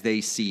as they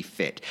see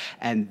fit.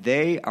 And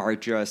they are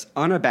just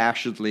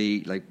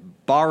unabashedly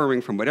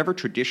borrowing from whatever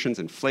traditions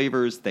and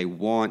flavors they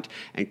want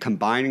and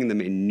combining them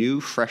in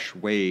new, fresh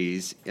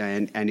ways.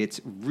 And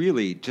it's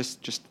really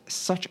just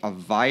such a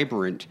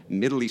vibrant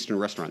Middle Eastern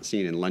restaurant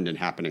scene in London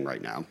happening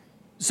right now.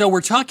 So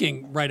we're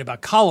talking, right, about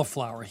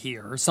cauliflower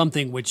here,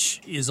 something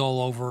which is all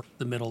over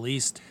the Middle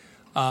East.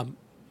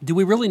 Do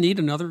we really need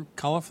another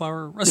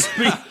cauliflower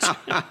recipe?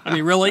 I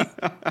mean, really?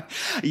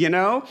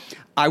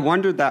 I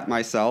wondered that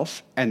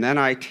myself, and then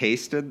I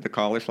tasted the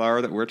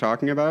cauliflower that we're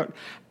talking about,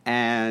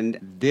 and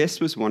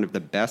this was one of the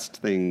best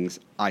things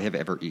I have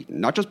ever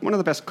eaten. Not just one of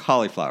the best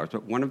cauliflowers,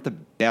 but one of the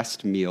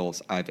best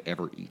meals I've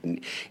ever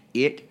eaten.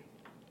 It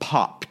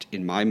popped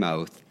in my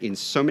mouth in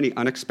so many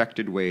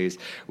unexpected ways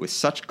with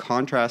such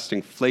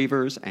contrasting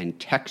flavors and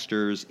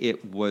textures.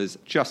 It was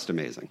just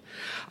amazing.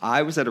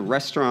 I was at a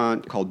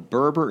restaurant called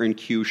Berber &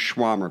 Q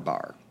Shawarma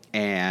Bar,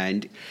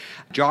 and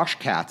Josh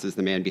Katz is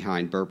the man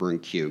behind Berber &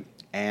 Q,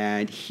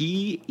 and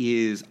he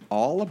is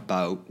all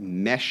about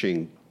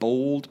meshing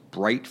bold,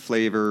 bright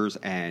flavors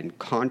and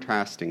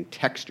contrasting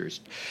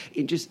textures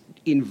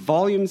in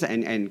volumes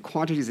and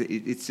quantities.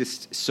 It's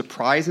just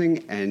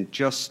surprising and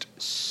just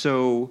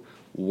so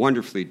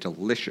wonderfully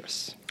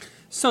delicious.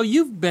 So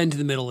you've been to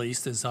the Middle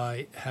East, as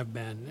I have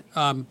been.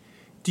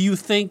 Do you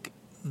think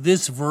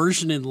this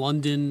version in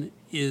London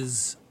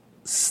is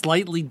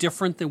slightly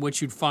different than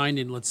what you'd find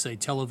in, let's say,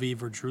 Tel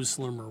Aviv or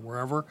Jerusalem or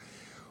wherever?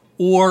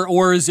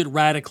 Or is it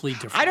radically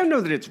different? I don't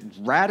know that it's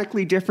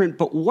radically different,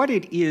 but what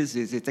it is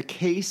it's a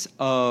case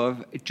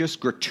of just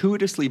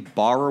gratuitously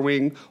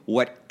borrowing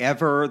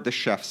whatever the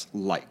chefs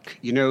like.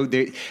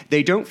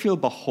 They don't feel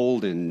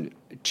beholden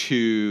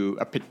to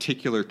a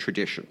particular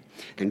tradition.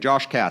 And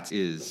Josh Katz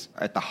is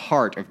at the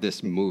heart of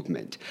this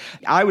movement.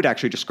 I would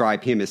actually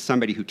describe him as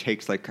somebody who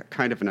takes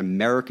kind of an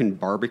American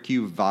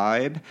barbecue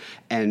vibe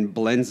and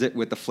blends it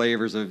with the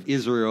flavors of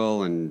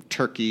Israel and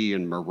Turkey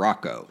and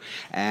Morocco.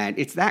 And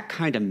it's that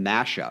kind of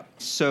mashup.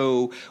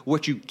 So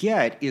what you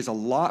get is a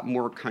lot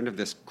more kind of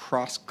this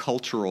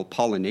cross-cultural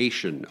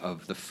pollination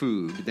of the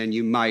food than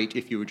you might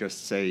if you were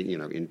just, say,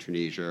 in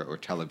Tunisia or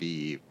Tel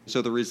Aviv.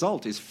 So the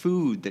result is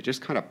food that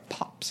just kind of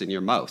pops in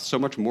your mouth, so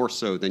much more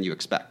so than you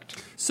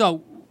expect. So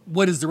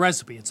what is the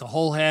recipe? It's a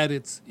whole head,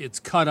 it's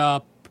cut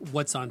up,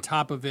 what's on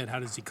top of it, how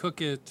does he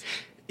cook it?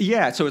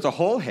 Yeah, so it's a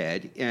whole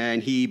head,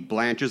 and he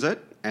blanches it,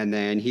 and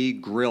then he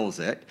grills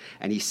it,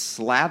 and he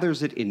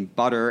slathers it in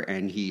butter,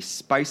 and he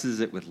spices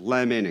it with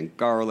lemon and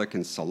garlic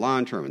and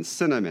cilantro and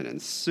cinnamon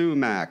and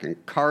sumac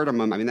and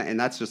cardamom. And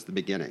that's just the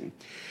beginning.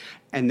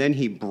 And then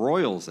he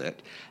broils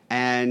it,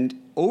 and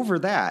over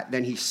that,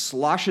 then he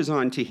sloshes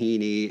on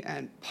tahini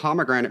and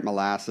pomegranate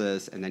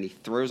molasses, and then he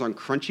throws on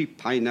crunchy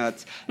pine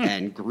nuts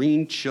and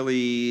green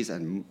chilies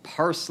and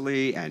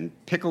parsley and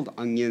pickled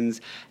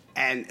onions.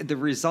 And the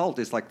result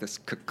is like this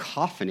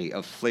cacophony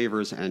of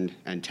flavors and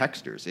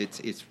textures.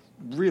 It's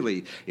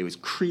really, it was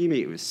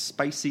creamy, it was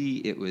spicy,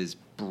 it was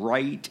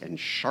bright and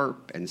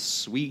sharp and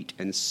sweet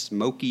and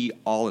smoky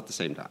all at the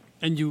same time.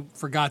 And you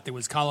forgot there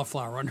was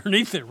cauliflower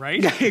underneath it,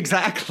 right? Yeah,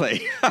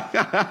 exactly.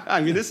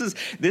 This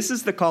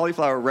is the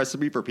cauliflower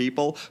recipe for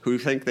people who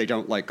think they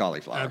don't like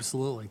cauliflower.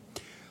 Absolutely.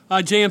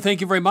 J.M., thank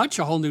you very much.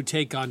 A whole new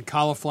take on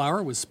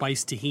cauliflower with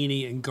spiced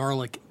tahini and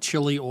garlic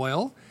chili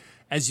oil.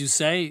 As you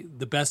say,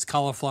 the best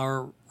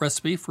cauliflower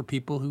recipe for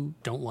people who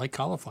don't like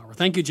cauliflower.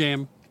 Thank you,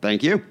 J.M.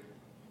 Thank you.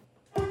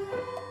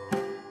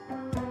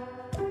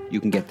 You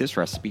can get this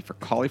recipe for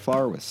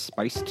cauliflower with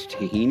spiced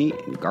tahini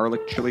and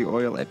garlic chili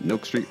oil at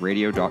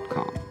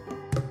milkstreetradio.com.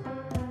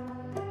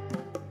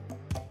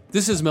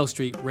 This is Milk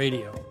Street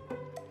Radio.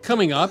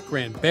 Coming up,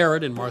 Grant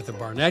Barrett and Martha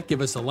Barnett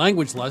give us a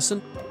language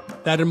lesson.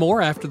 That and more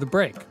after the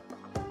break.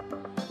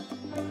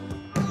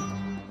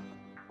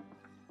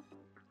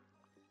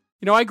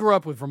 I grew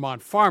up with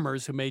Vermont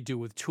farmers who made do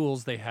with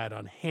tools they had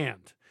on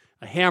hand.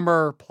 A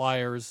hammer,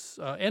 pliers,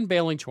 and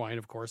baling twine,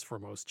 of course, for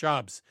most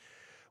jobs.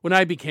 When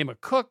I became a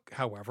cook,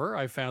 however,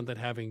 I found that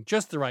having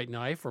just the right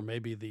knife or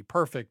maybe the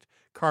perfect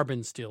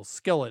carbon steel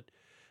skillet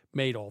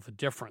made all the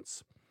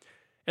difference.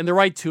 And the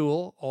right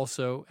tool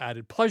also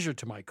added pleasure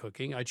to my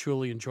cooking. I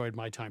truly enjoyed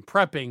my time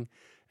prepping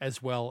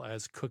as well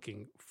as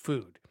cooking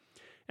food.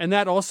 And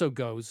that also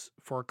goes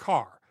for a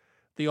car.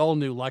 The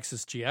all-new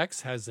Lexus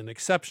GX has an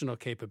exceptional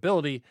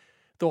capability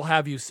that will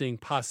have you seeing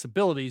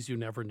possibilities you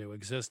never knew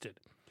existed.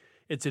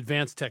 Its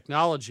advanced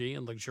technology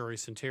and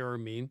luxurious interior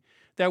mean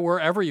that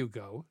wherever you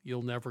go,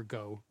 you'll never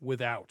go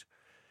without.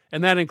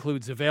 And that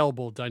includes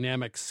available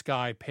dynamic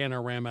sky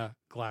panorama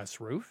glass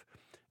roof,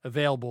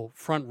 available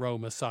front row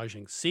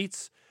massaging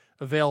seats,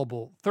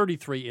 available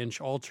 33-inch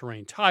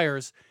all-terrain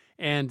tires,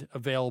 and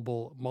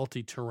available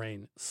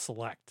multi-terrain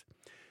select.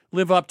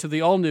 Live up to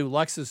the all-new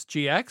Lexus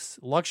GX,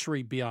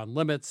 luxury beyond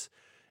limits.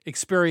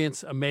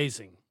 Experience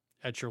amazing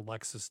at your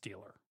Lexus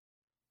dealer.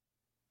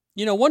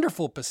 You know,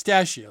 Wonderful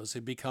Pistachios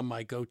have become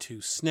my go-to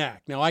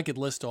snack. Now, I could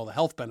list all the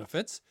health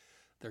benefits.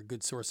 They're a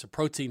good source of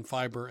protein,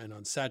 fiber, and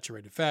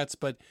unsaturated fats,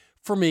 but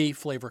for me,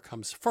 flavor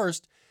comes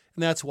first,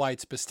 and that's why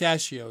it's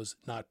pistachios,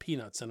 not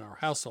peanuts, in our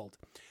household.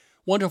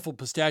 Wonderful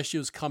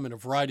Pistachios come in a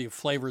variety of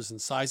flavors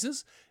and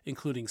sizes,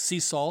 including sea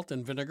salt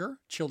and vinegar,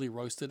 chili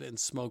roasted, and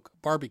smoke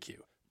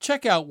barbecue.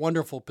 Check out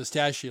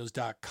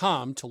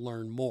wonderfulpistachios.com to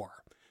learn more.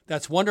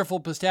 That's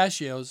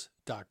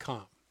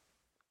wonderfulpistachios.com.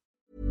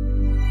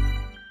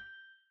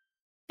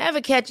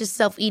 Ever catch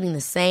yourself eating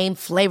the same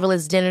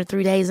flavorless dinner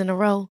 3 days in a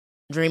row?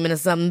 Dreaming of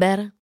something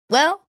better?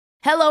 Well,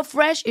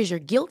 HelloFresh is your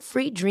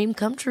guilt-free dream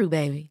come true,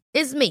 baby.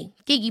 It's me,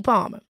 Keke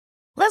Palmer.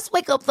 Let's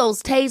wake up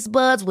those taste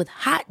buds with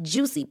hot,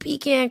 juicy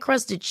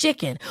pecan-crusted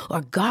chicken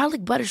or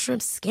garlic butter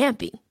shrimp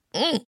scampi.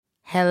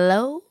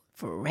 Hello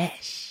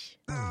Fresh.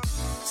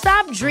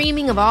 Stop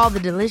dreaming of all the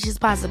delicious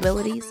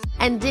possibilities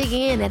and dig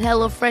in at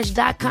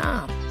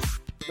HelloFresh.com.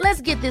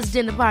 Let's get this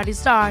dinner party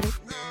started.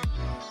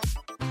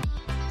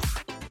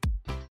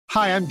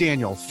 Hi, I'm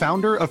Daniel,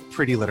 founder of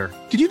Pretty Litter.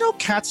 Did you know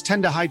cats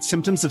tend to hide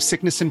symptoms of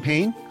sickness and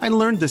pain? I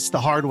learned this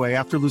the hard way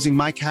after losing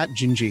my cat,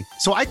 Gingy.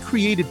 So I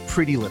created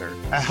Pretty Litter,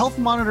 a health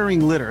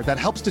monitoring litter that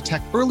helps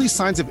detect early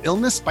signs of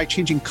illness by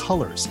changing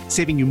colors,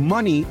 saving you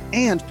money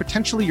and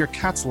potentially your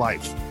cat's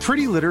life.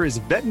 Pretty Litter is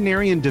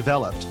veterinarian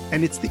developed,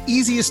 and it's the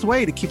easiest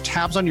way to keep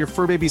tabs on your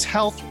fur baby's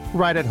health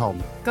right at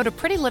home. Go to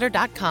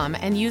prettylitter.com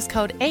and use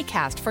code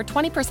ACAST for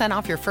 20%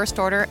 off your first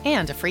order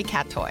and a free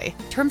cat toy.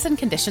 Terms and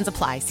conditions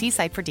apply. See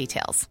site for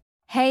details.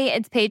 Hey,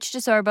 it's Paige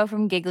DeSorbo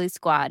from Giggly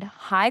Squad.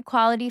 High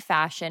quality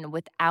fashion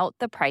without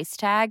the price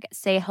tag.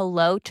 Say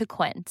hello to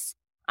Quince.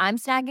 I'm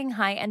snagging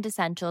high-end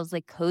essentials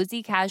like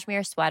cozy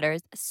cashmere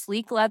sweaters,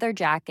 sleek leather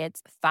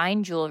jackets,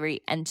 fine jewelry,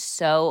 and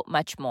so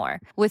much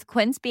more. With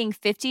Quince being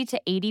 50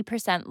 to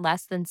 80%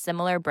 less than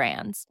similar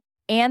brands.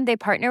 And they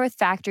partner with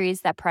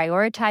factories that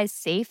prioritize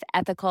safe,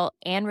 ethical,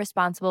 and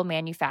responsible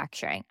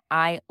manufacturing.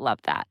 I love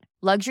that.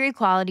 Luxury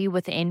quality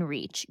within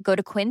reach. Go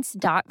to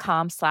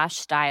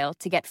quince.com/style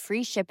to get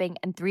free shipping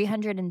and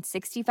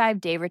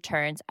 365-day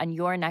returns on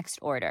your next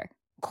order.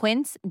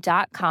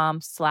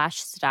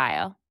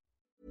 Quince.com/style.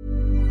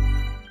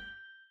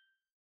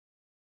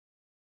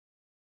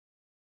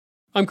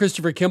 I'm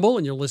Christopher Kimball,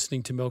 and you're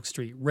listening to Milk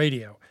Street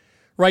Radio.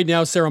 Right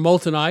now, Sarah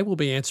Moulton and I will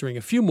be answering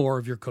a few more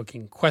of your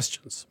cooking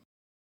questions.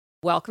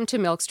 Welcome to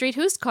Milk Street.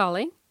 Who's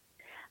calling?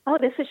 Oh,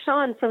 this is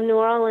Sean from New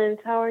Orleans.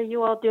 How are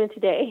you all doing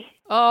today?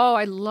 Oh,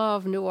 I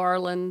love New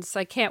Orleans.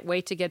 I can't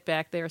wait to get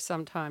back there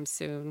sometime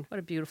soon. What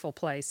a beautiful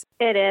place.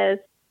 It is.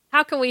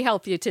 How can we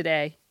help you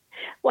today?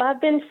 Well, I've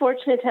been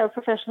fortunate to have a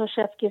professional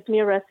chef give me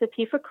a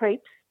recipe for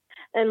crepes,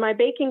 and my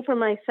baking for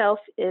myself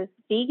is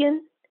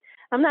vegan.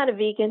 I'm not a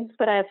vegan,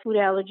 but I have food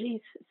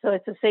allergies, so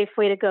it's a safe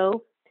way to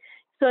go.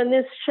 So in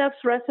this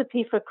chef's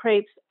recipe for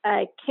crepes,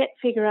 I can't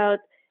figure out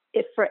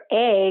if for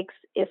eggs,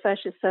 if I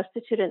should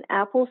substitute an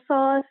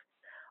applesauce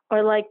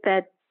or like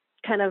that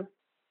kind of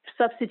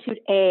substitute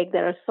egg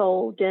that are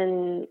sold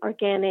in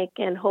organic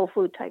and whole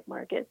food type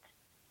markets.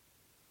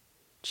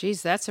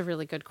 Geez, that's a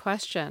really good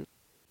question.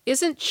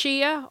 Isn't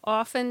chia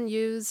often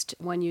used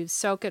when you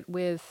soak it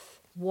with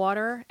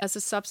water as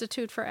a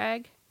substitute for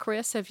egg?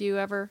 Chris, have you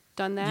ever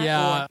done that?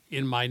 Yeah,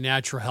 in my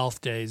natural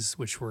health days,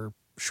 which were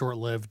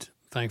short-lived,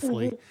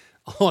 thankfully,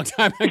 a long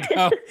time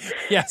ago.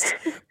 Yes.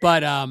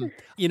 But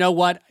you know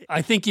what?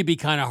 I think you'd be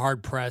kind of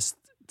hard-pressed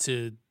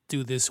to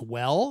do this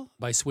well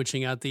by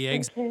switching out the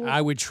eggs. Okay.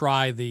 I would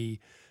try the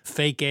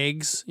fake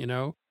eggs, you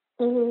know.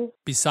 Mm-hmm.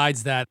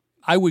 Besides that,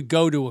 I would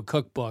go to a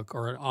cookbook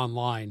or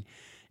online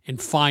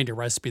and find a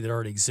recipe that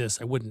already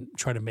exists. I wouldn't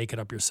try to make it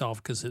up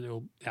yourself because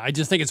I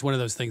just think it's one of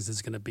those things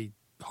that's going to be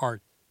hard.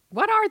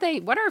 What are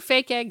they? What are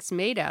fake eggs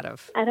made out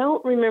of? I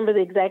don't remember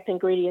the exact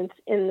ingredients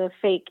in the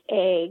fake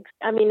eggs.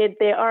 I mean,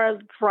 they are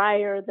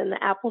drier than the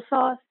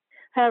applesauce.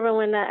 However,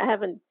 when I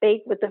haven't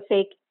baked with the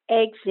fake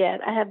eggs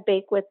yet, I have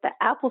baked with the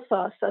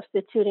applesauce,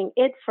 substituting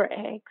it for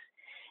eggs.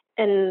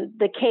 And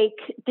the cake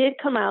did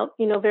come out,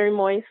 very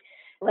moist,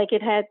 like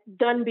it had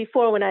done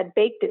before when I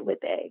baked it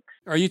with eggs.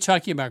 Are you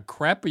talking about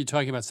crepe or are you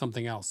talking about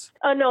something else?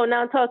 Oh, no,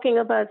 now I'm talking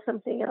about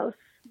something else.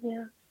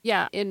 Yeah.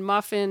 Yeah, in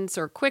muffins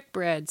or quick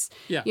breads,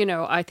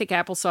 I think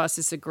applesauce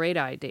is a great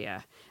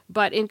idea.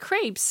 But in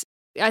crepes,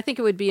 I think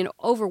it would be an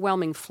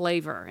overwhelming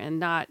flavor and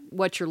not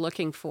what you're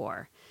looking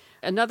for.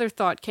 Another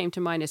thought came to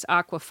mind is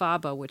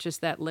aquafaba, which is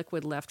that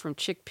liquid left from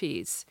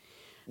chickpeas.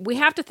 We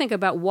have to think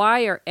about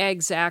why are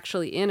eggs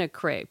actually in a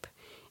crepe?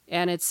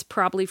 And it's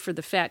probably for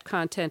the fat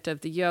content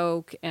of the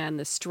yolk and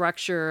the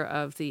structure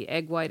of the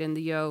egg white in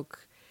the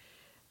yolk.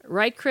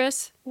 Right,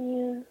 Chris?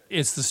 Yeah.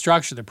 It's the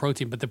structure, the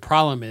protein, but the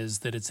problem is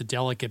that it's a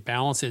delicate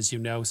balance, as you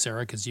know,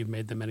 Sarah, because you've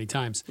made them many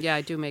times. Yeah,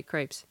 I do make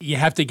crepes. You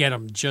have to get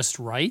them just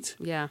right.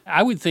 Yeah.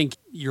 I would think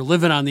you're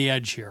living on the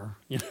edge here.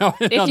 If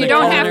you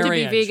don't have to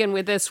be vegan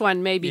with this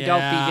one, maybe don't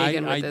be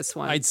vegan with this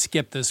one. I'd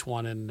skip this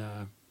one and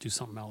do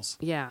something else.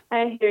 Yeah.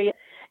 I hear you.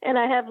 And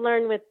I have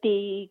learned with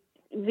the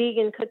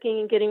vegan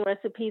cooking and getting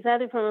recipes,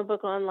 either from a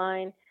book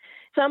online,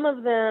 some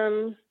of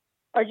them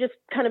are just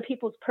kind of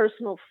people's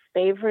personal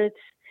favorites,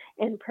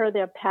 and per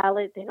their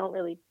palate, they don't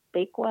really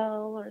bake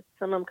well, or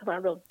some of them come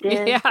out real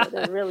dense, or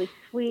they're really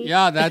sweet.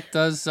 Yeah, that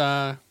does.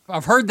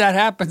 I've heard that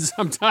happen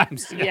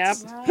sometimes.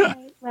 Yes.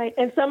 Yep. Right.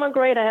 And some are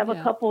great. I have a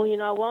couple,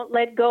 I won't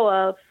let go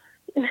of.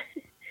 Do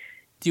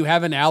you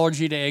have an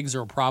allergy to eggs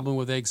or a problem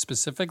with eggs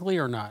specifically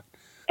or not?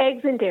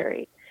 Eggs and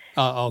dairy.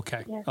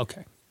 Okay. Yes.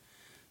 Okay.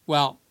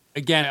 Well,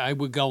 again, I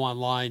would go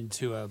online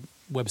to a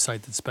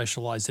website that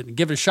specializes in it and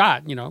give it a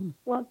shot,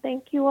 Well,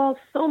 thank you all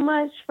so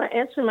much for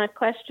answering my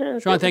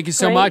questions. Sean, thank you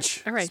so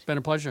much. All right. It's been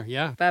a pleasure.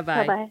 Yeah.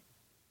 Bye-bye. Bye-bye.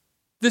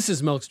 This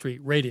is Milk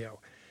Street Radio.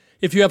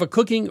 If you have a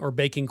cooking or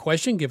baking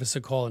question, give us a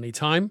call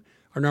anytime.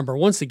 Our number,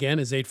 once again,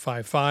 is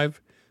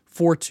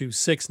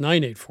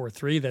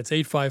 855-426-9843. That's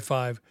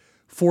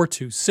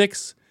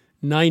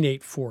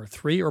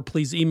 855-426-9843. Or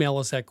please email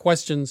us at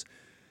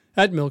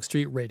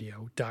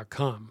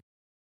questions@milkstreetradio.com.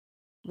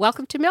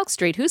 Welcome to Milk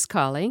Street. Who's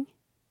calling?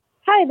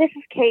 Hi, this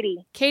is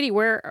Katie. Katie,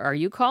 where are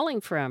you calling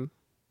from?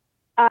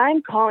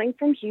 I'm calling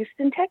from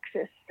Houston,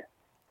 Texas.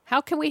 How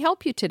can we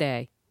help you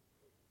today?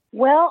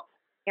 Well,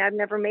 I've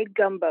never made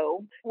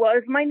gumbo. Well, it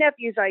was my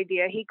nephew's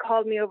idea. He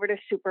called me over to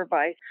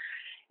supervise.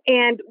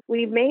 And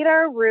we made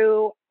our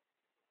roux.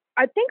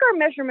 I think our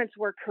measurements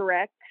were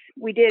correct.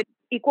 We did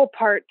equal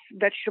parts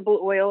vegetable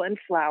oil and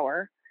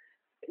flour.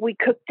 We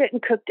cooked it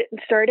and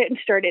stirred it. And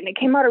it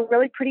came out a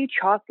really pretty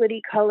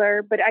chocolatey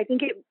color, but I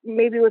think it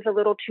maybe was a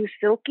little too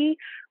silky.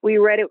 We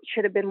read it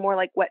should have been more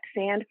like wet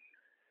sand.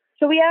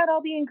 So we add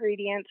all the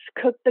ingredients,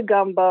 cook the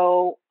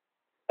gumbo.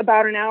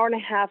 About an hour and a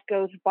half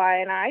goes by,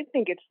 and I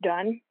think it's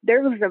done.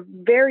 There was a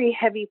very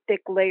heavy,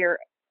 thick layer.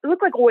 It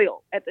looked like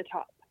oil at the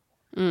top.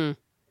 Mm.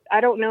 I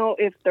don't know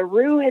if the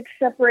roux had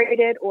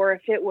separated or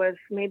if it was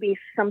maybe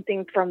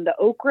something from the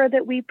okra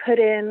that we put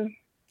in.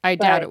 I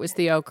doubt it was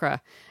the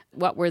okra.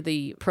 What were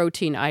the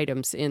protein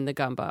items in the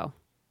gumbo?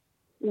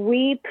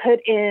 We put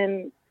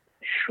in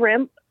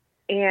shrimp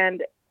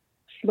and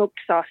smoked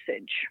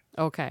sausage.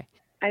 Okay.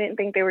 I didn't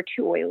think they were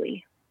too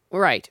oily.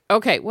 Right.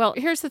 Okay. Well,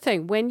 here's the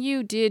thing. When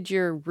you did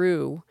your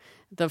roux,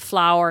 the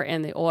flour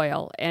and the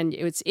oil, and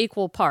it's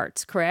equal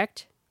parts,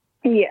 correct?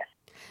 Yes.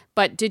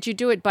 But did you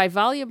do it by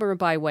volume or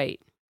by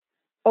weight?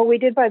 Oh, we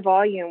did by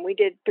volume. We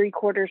did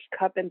 3/4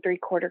 cup and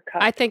 3/4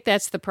 cup. I think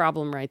that's the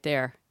problem right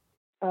there.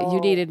 Oh. You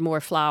needed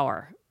more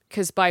flour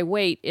because by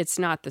weight, it's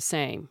not the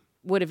same.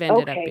 Would have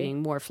ended up Okay.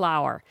 being more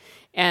flour.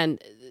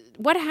 And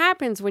what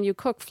happens when you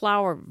cook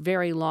flour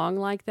very long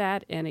like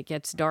that and it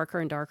gets darker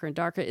and darker and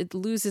darker? It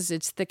loses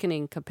its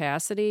thickening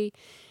capacity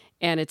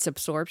and its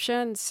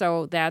absorption.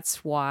 So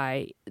that's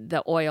why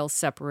the oil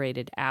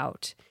separated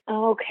out.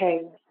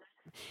 Okay.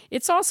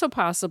 It's also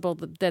possible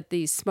that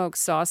the smoked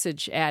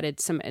sausage added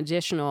some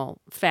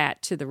additional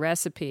fat to the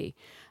recipe.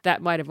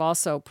 That might have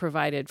also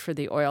provided for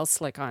the oil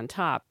slick on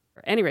top.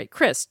 At any rate,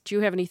 Chris, do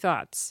you have any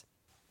thoughts?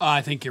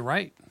 I think you're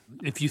right.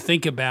 If you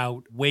think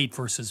about weight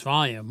versus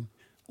volume,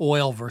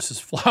 oil versus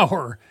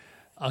flour,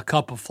 a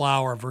cup of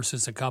flour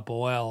versus a cup of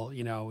oil,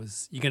 you're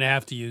going to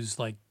have to use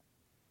like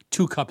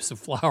 2 cups of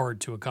flour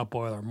to a cup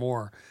of oil or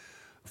more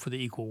for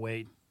the equal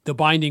weight. The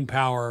binding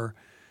power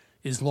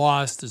is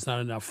lost. There's not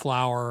enough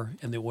flour,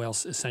 and the oil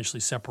essentially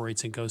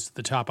separates and goes to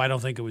the top. I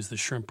don't think it was the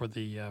shrimp or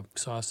the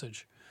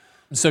sausage.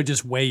 So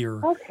just weigh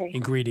your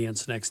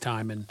ingredients next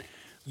time, and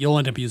you'll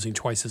end up using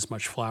twice as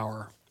much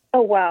flour.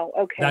 Oh, wow.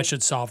 Okay. That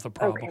should solve the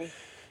problem. Okay.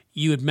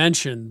 You had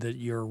mentioned that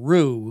your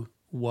roux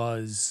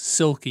was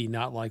silky,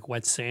 not like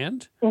wet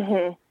sand.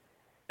 Mm-hmm.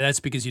 That's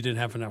because you didn't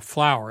have enough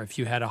flour. If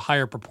you had a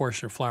higher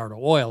proportion of flour to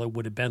oil, it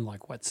would have been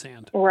like wet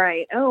sand.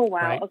 Right. Oh, wow.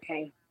 Right?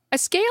 Okay. A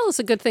scale is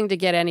a good thing to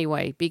get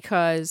anyway,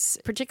 because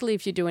particularly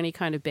if you do any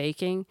kind of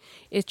baking,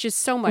 it's just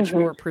so much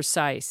more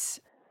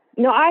precise.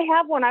 No, I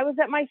have one. I was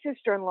at my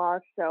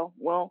sister-in-law's, so,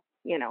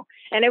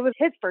 and it was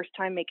his first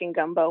time making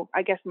gumbo.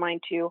 I guess mine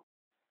too.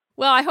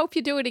 Well, I hope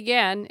you do it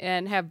again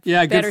and have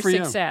better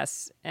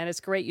success. And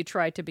it's great you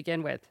tried to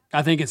begin with.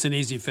 I think it's an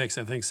easy fix.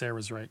 I think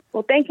Sarah's right.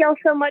 Well, thank y'all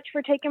so much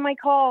for taking my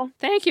call.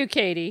 Thank you,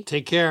 Katie.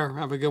 Take care.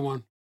 Have a good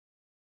one.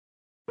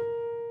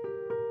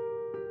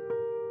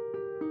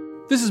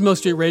 This is Milk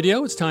Street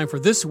Radio. It's time for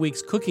this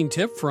week's cooking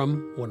tip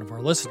from one of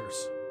our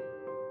listeners.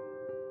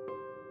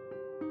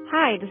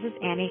 Hi, this is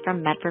Annie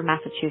from Medford,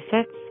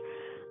 Massachusetts.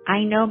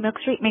 I know Milk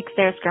Street makes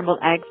their scrambled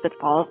eggs with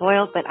olive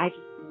oil, but I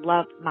just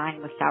love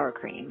mine with sour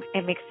cream.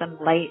 It makes them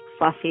light,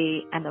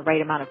 fluffy, and the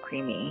right amount of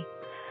creamy.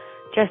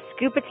 Just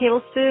scoop a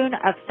tablespoon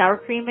of sour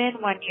cream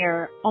in when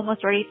you're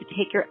almost ready to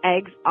take your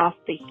eggs off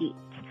the heat.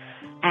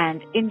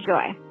 And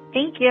enjoy.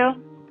 Thank you.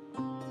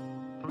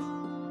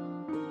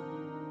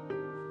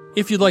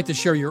 If you'd like to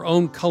share your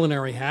own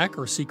culinary hack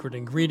or secret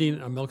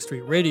ingredient on Milk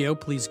Street Radio,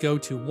 please go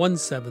to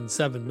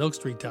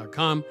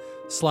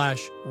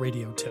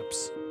 177milkstreet.com/radio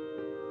tips.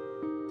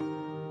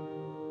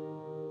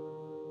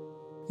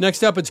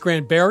 Next up, it's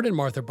Grant Barrett and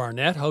Martha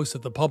Barnett, hosts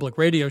of the public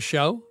radio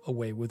show,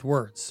 Away with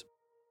Words.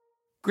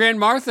 Grant,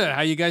 Martha,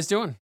 how you guys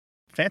doing?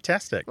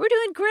 Fantastic. We're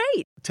doing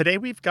great. Today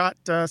we've got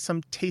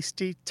some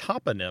tasty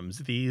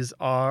toponyms. These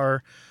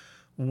are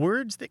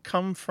words that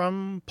come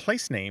from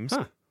place names.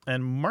 Huh.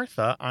 And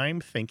Martha,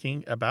 I'm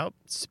thinking about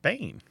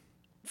Spain.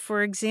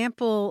 For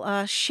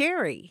example,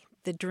 sherry,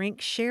 the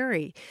drink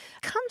sherry,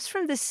 comes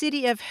from the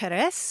city of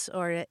Jerez,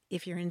 or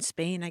if you're in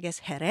Spain, I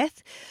guess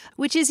Jerez,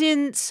 which is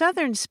in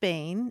southern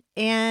Spain.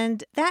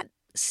 And that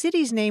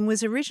city's name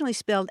was originally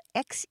spelled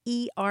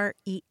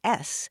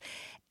Xeres.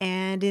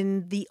 And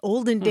in the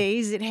olden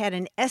days, it had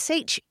an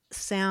SH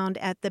sound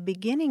at the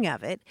beginning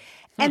of it.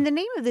 And the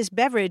name of this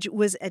beverage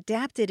was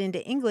adapted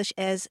into English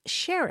as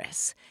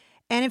Xeres.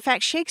 And in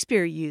fact,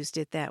 Shakespeare used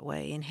it that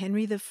way. In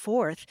Henry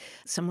IV,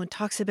 someone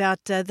talks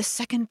about the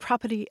second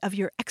property of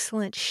your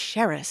excellent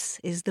Xeres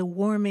is the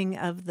warming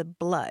of the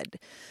blood,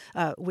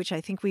 which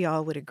I think we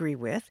all would agree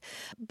with.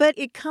 But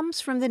it comes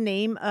from the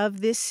name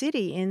of this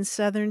city in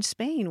southern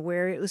Spain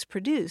where it was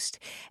produced.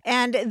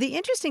 And the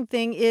interesting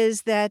thing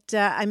is that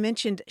I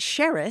mentioned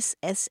Xeres,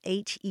 Sherris,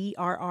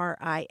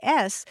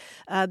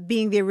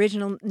 being the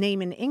original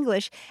name in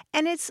English.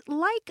 And it's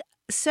like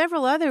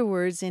several other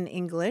words in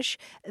English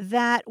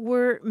that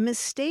were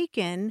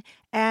mistaken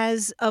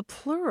as a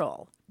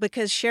plural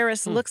because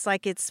Xeres looks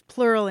like it's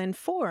plural in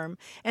form.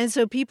 And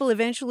so people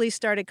eventually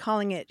started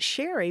calling it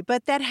sherry,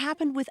 but that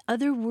happened with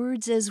other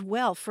words as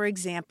well. For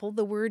example,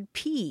 the word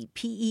pea,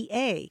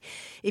 P-E-A.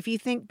 If you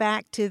think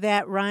back to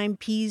that rhyme,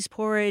 peas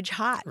porridge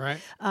hot,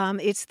 right.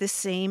 It's the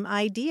same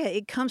idea.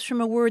 It comes from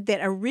a word that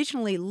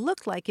originally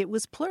looked like it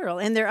was plural.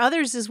 And there are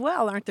others as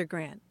well, aren't there,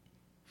 Grant?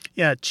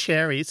 Yeah,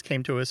 cherries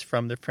came to us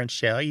from the French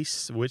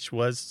cherise, which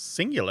was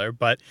singular,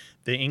 but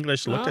the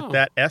English looked at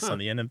that S on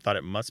the end and thought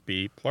it must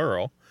be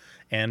plural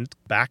and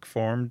back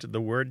formed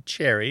the word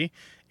cherry.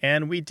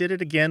 And we did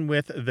it again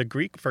with the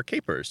Greek for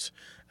capers.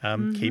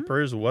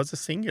 Capers was a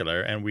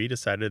singular, and we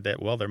decided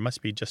that, well, there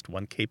must be just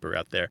one caper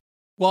out there.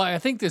 Well, I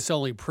think this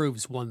only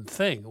proves one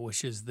thing,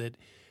 which is that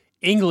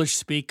English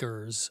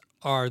speakers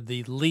are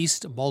the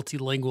least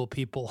multilingual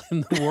people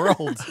in the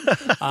world.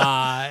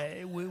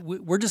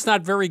 We're just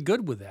not very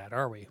good with that,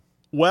 are we?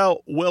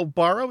 Well, we'll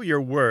borrow your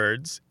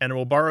words and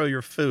we'll borrow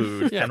your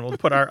food and we'll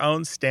put our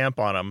own stamp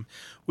on them.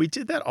 We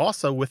did that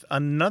also with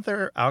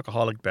another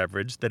alcoholic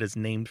beverage that is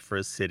named for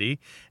a city,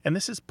 and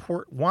this is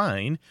port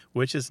wine,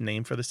 which is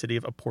named for the city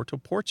of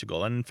Oporto,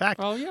 Portugal. And in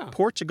fact,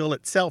 Portugal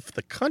itself,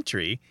 the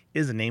country,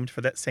 is named for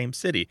that same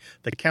city.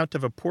 The Count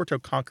of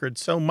Oporto conquered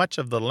so much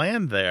of the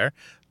land there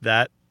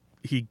that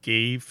he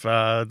gave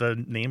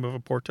the name of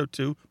Oporto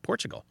to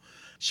Portugal.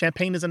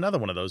 Champagne is another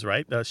one of those,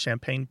 right? The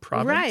Champagne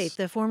province? Right,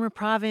 the former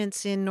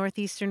province in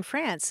northeastern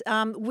France,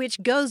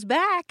 which goes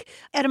back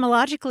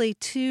etymologically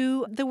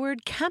to the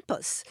word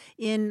campus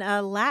in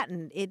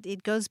Latin.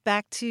 It goes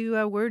back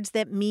to words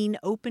that mean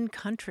open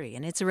country,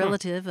 and it's a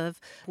relative of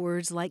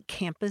words like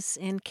campus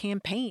and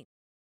campaign.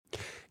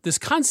 This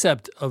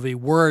concept of a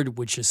word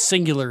which is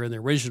singular in the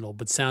original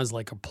but sounds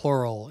like a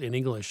plural in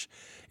English,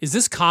 is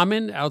this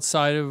common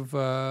outside of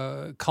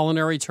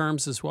culinary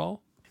terms as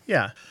well?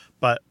 Yeah,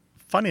 but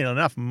funny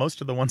enough, most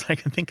of the ones I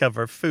can think of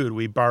are food.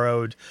 We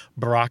borrowed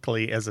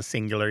broccoli as a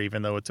singular,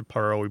 even though it's a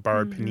plural. We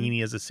borrowed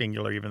panini as a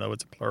singular, even though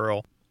it's a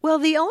plural. Well,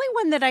 the only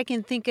one that I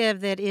can think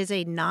of that is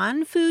a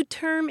non-food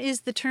term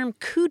is the term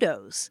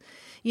kudos.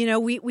 You know,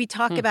 we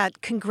talk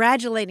about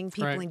congratulating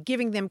people and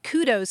giving them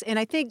kudos, and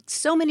I think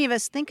so many of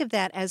us think of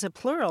that as a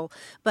plural,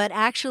 but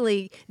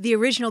actually the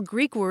original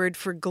Greek word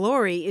for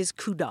glory is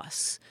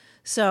kudos.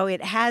 So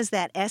it has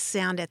that S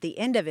sound at the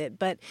end of it.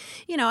 But,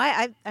 you know,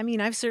 I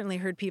mean, I've certainly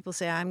heard people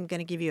say, I'm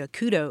going to give you a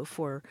kudo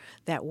for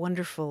that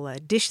wonderful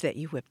dish that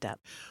you whipped up.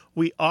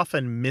 We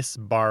often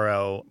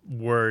misborrow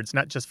words,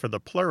 not just for the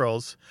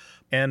plurals.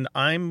 And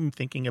I'm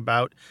thinking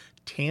about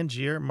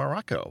Tangier,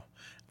 Morocco.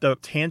 The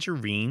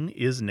tangerine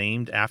is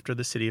named after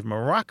the city of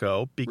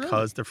Morocco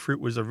because the fruit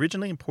was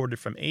originally imported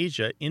from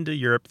Asia into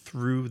Europe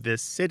through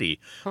this city.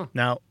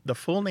 Now, the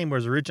full name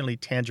was originally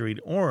tangerine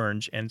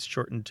orange and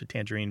shortened to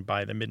tangerine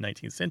by the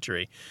mid-19th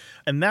century.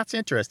 And that's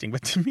interesting.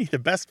 But to me, the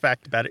best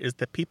fact about it is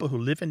that people who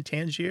live in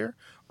Tangier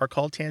are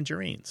called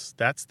tangerines.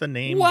 That's the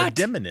name, the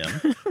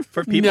demonym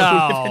for people who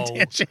live in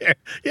Tangier.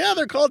 Yeah,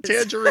 they're called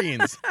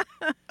tangerines.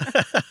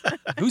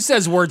 Who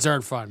says words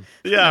aren't fun?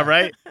 Yeah,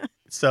 right?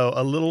 So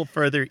a little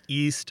further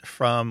east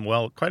from,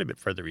 well, quite a bit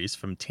further east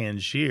from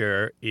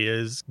Tangier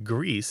is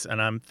Greece.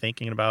 And I'm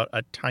thinking about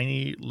a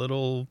tiny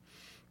little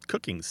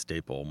cooking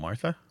staple,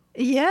 Martha.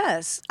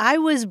 Yes, I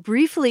was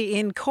briefly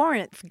in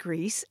Corinth,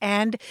 Greece,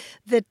 and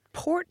the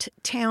port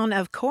town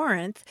of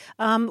Corinth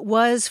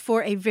was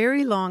for a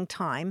very long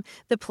time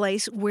the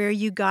place where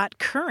you got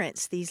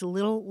currants, these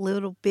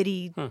little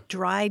bitty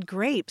dried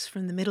grapes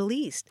from the Middle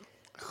East.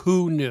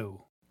 Who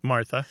knew?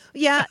 Martha.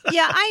 Yeah,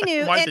 I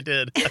knew. Martha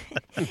did.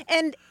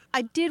 And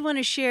I did want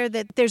to share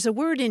that there's a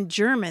word in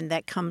German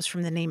that comes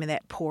from the name of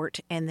that port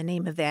and the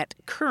name of that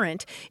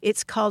current.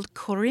 It's called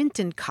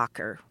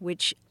Korinthenkacker,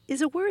 which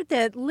is a word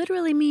that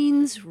literally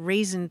means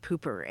raisin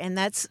pooper. And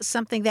that's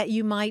something that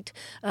you might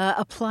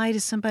apply to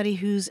somebody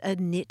who's a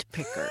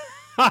nitpicker.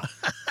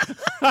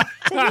 It's a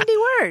handy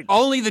word.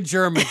 Only the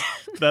German.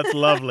 That's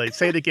lovely.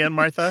 Say it again,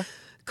 Martha.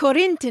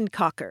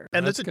 Korinthenkacker.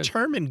 And there's a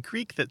term in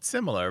Greek that's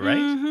similar, right?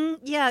 Mm-hmm.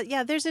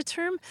 Yeah. There's a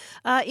term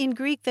in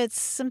Greek that's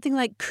something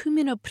like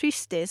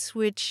kuminopristis,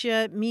 which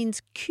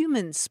means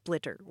cumin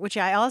splitter, which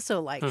I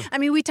also like. I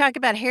mean, we talk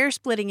about hair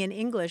splitting in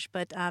English,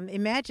 but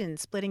imagine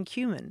splitting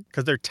cumin.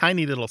 Because they're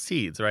tiny little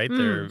seeds, right?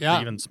 They're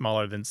even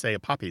smaller than, say, a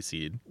poppy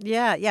seed.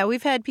 Yeah.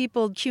 We've had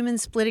people cumin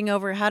splitting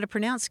over how to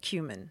pronounce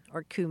cumin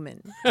or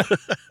cumin.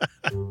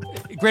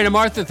 Great,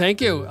 Martha,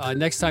 thank you.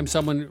 Next time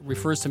someone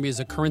refers to me as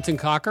a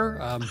Korinthenkacker,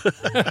 I'm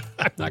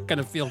not going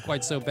to feel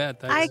quite so bad.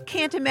 Thanks. I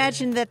can't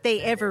imagine that they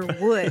ever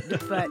would,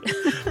 but...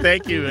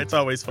 Thank you. It's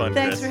always fun,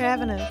 Thanks Chris. for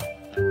having us.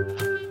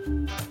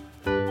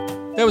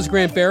 That was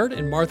Grant Barrett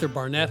and Martha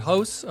Barnett,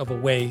 hosts of A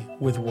Way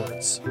with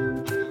Words.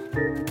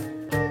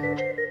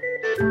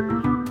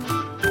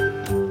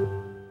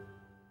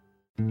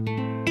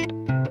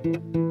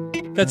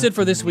 That's it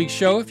for this week's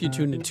show. If you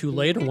tuned in too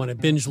late or want to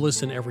binge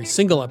listen every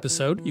single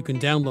episode, you can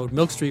download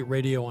Milk Street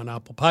Radio on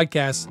Apple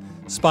Podcasts,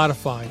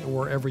 Spotify,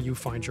 or wherever you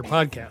find your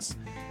podcasts.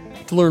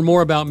 To learn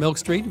more about Milk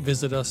Street,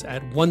 visit us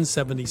at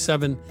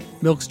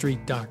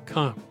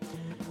 177milkstreet.com.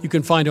 You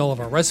can find all of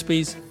our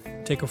recipes,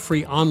 take a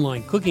free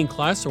online cooking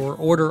class, or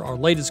order our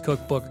latest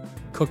cookbook,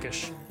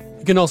 Cookish.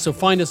 You can also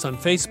find us on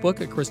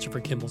Facebook at Christopher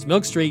Kimball's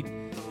Milk Street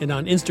and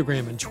on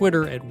Instagram and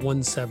Twitter at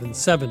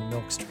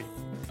 177milk Street.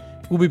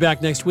 We'll be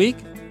back next week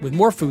with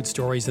more food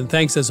stories, and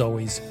thanks as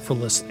always for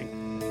listening.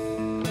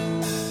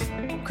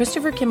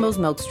 Christopher Kimball's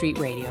Milk Street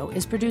Radio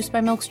is produced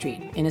by Milk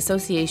Street in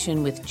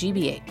association with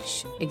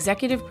GBH,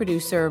 executive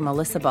producer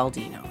Melissa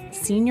Baldino,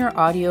 senior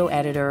audio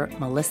editor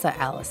Melissa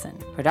Allison,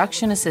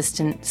 production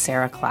assistant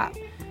Sarah Clapp,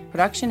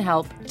 production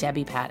help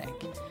Debbie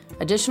Paddock,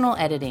 additional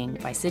editing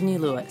by Sydney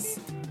Lewis,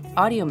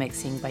 audio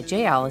mixing by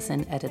Jay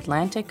Allison at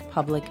Atlantic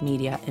Public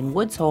Media in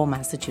Woods Hole,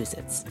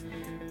 Massachusetts,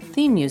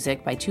 theme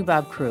music by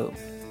Toubab Crew,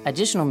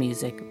 additional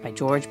music by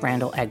George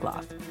Brandel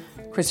Egloff.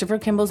 Christopher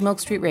Kimball's Milk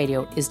Street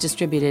Radio is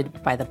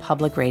distributed by the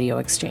Public Radio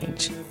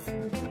Exchange.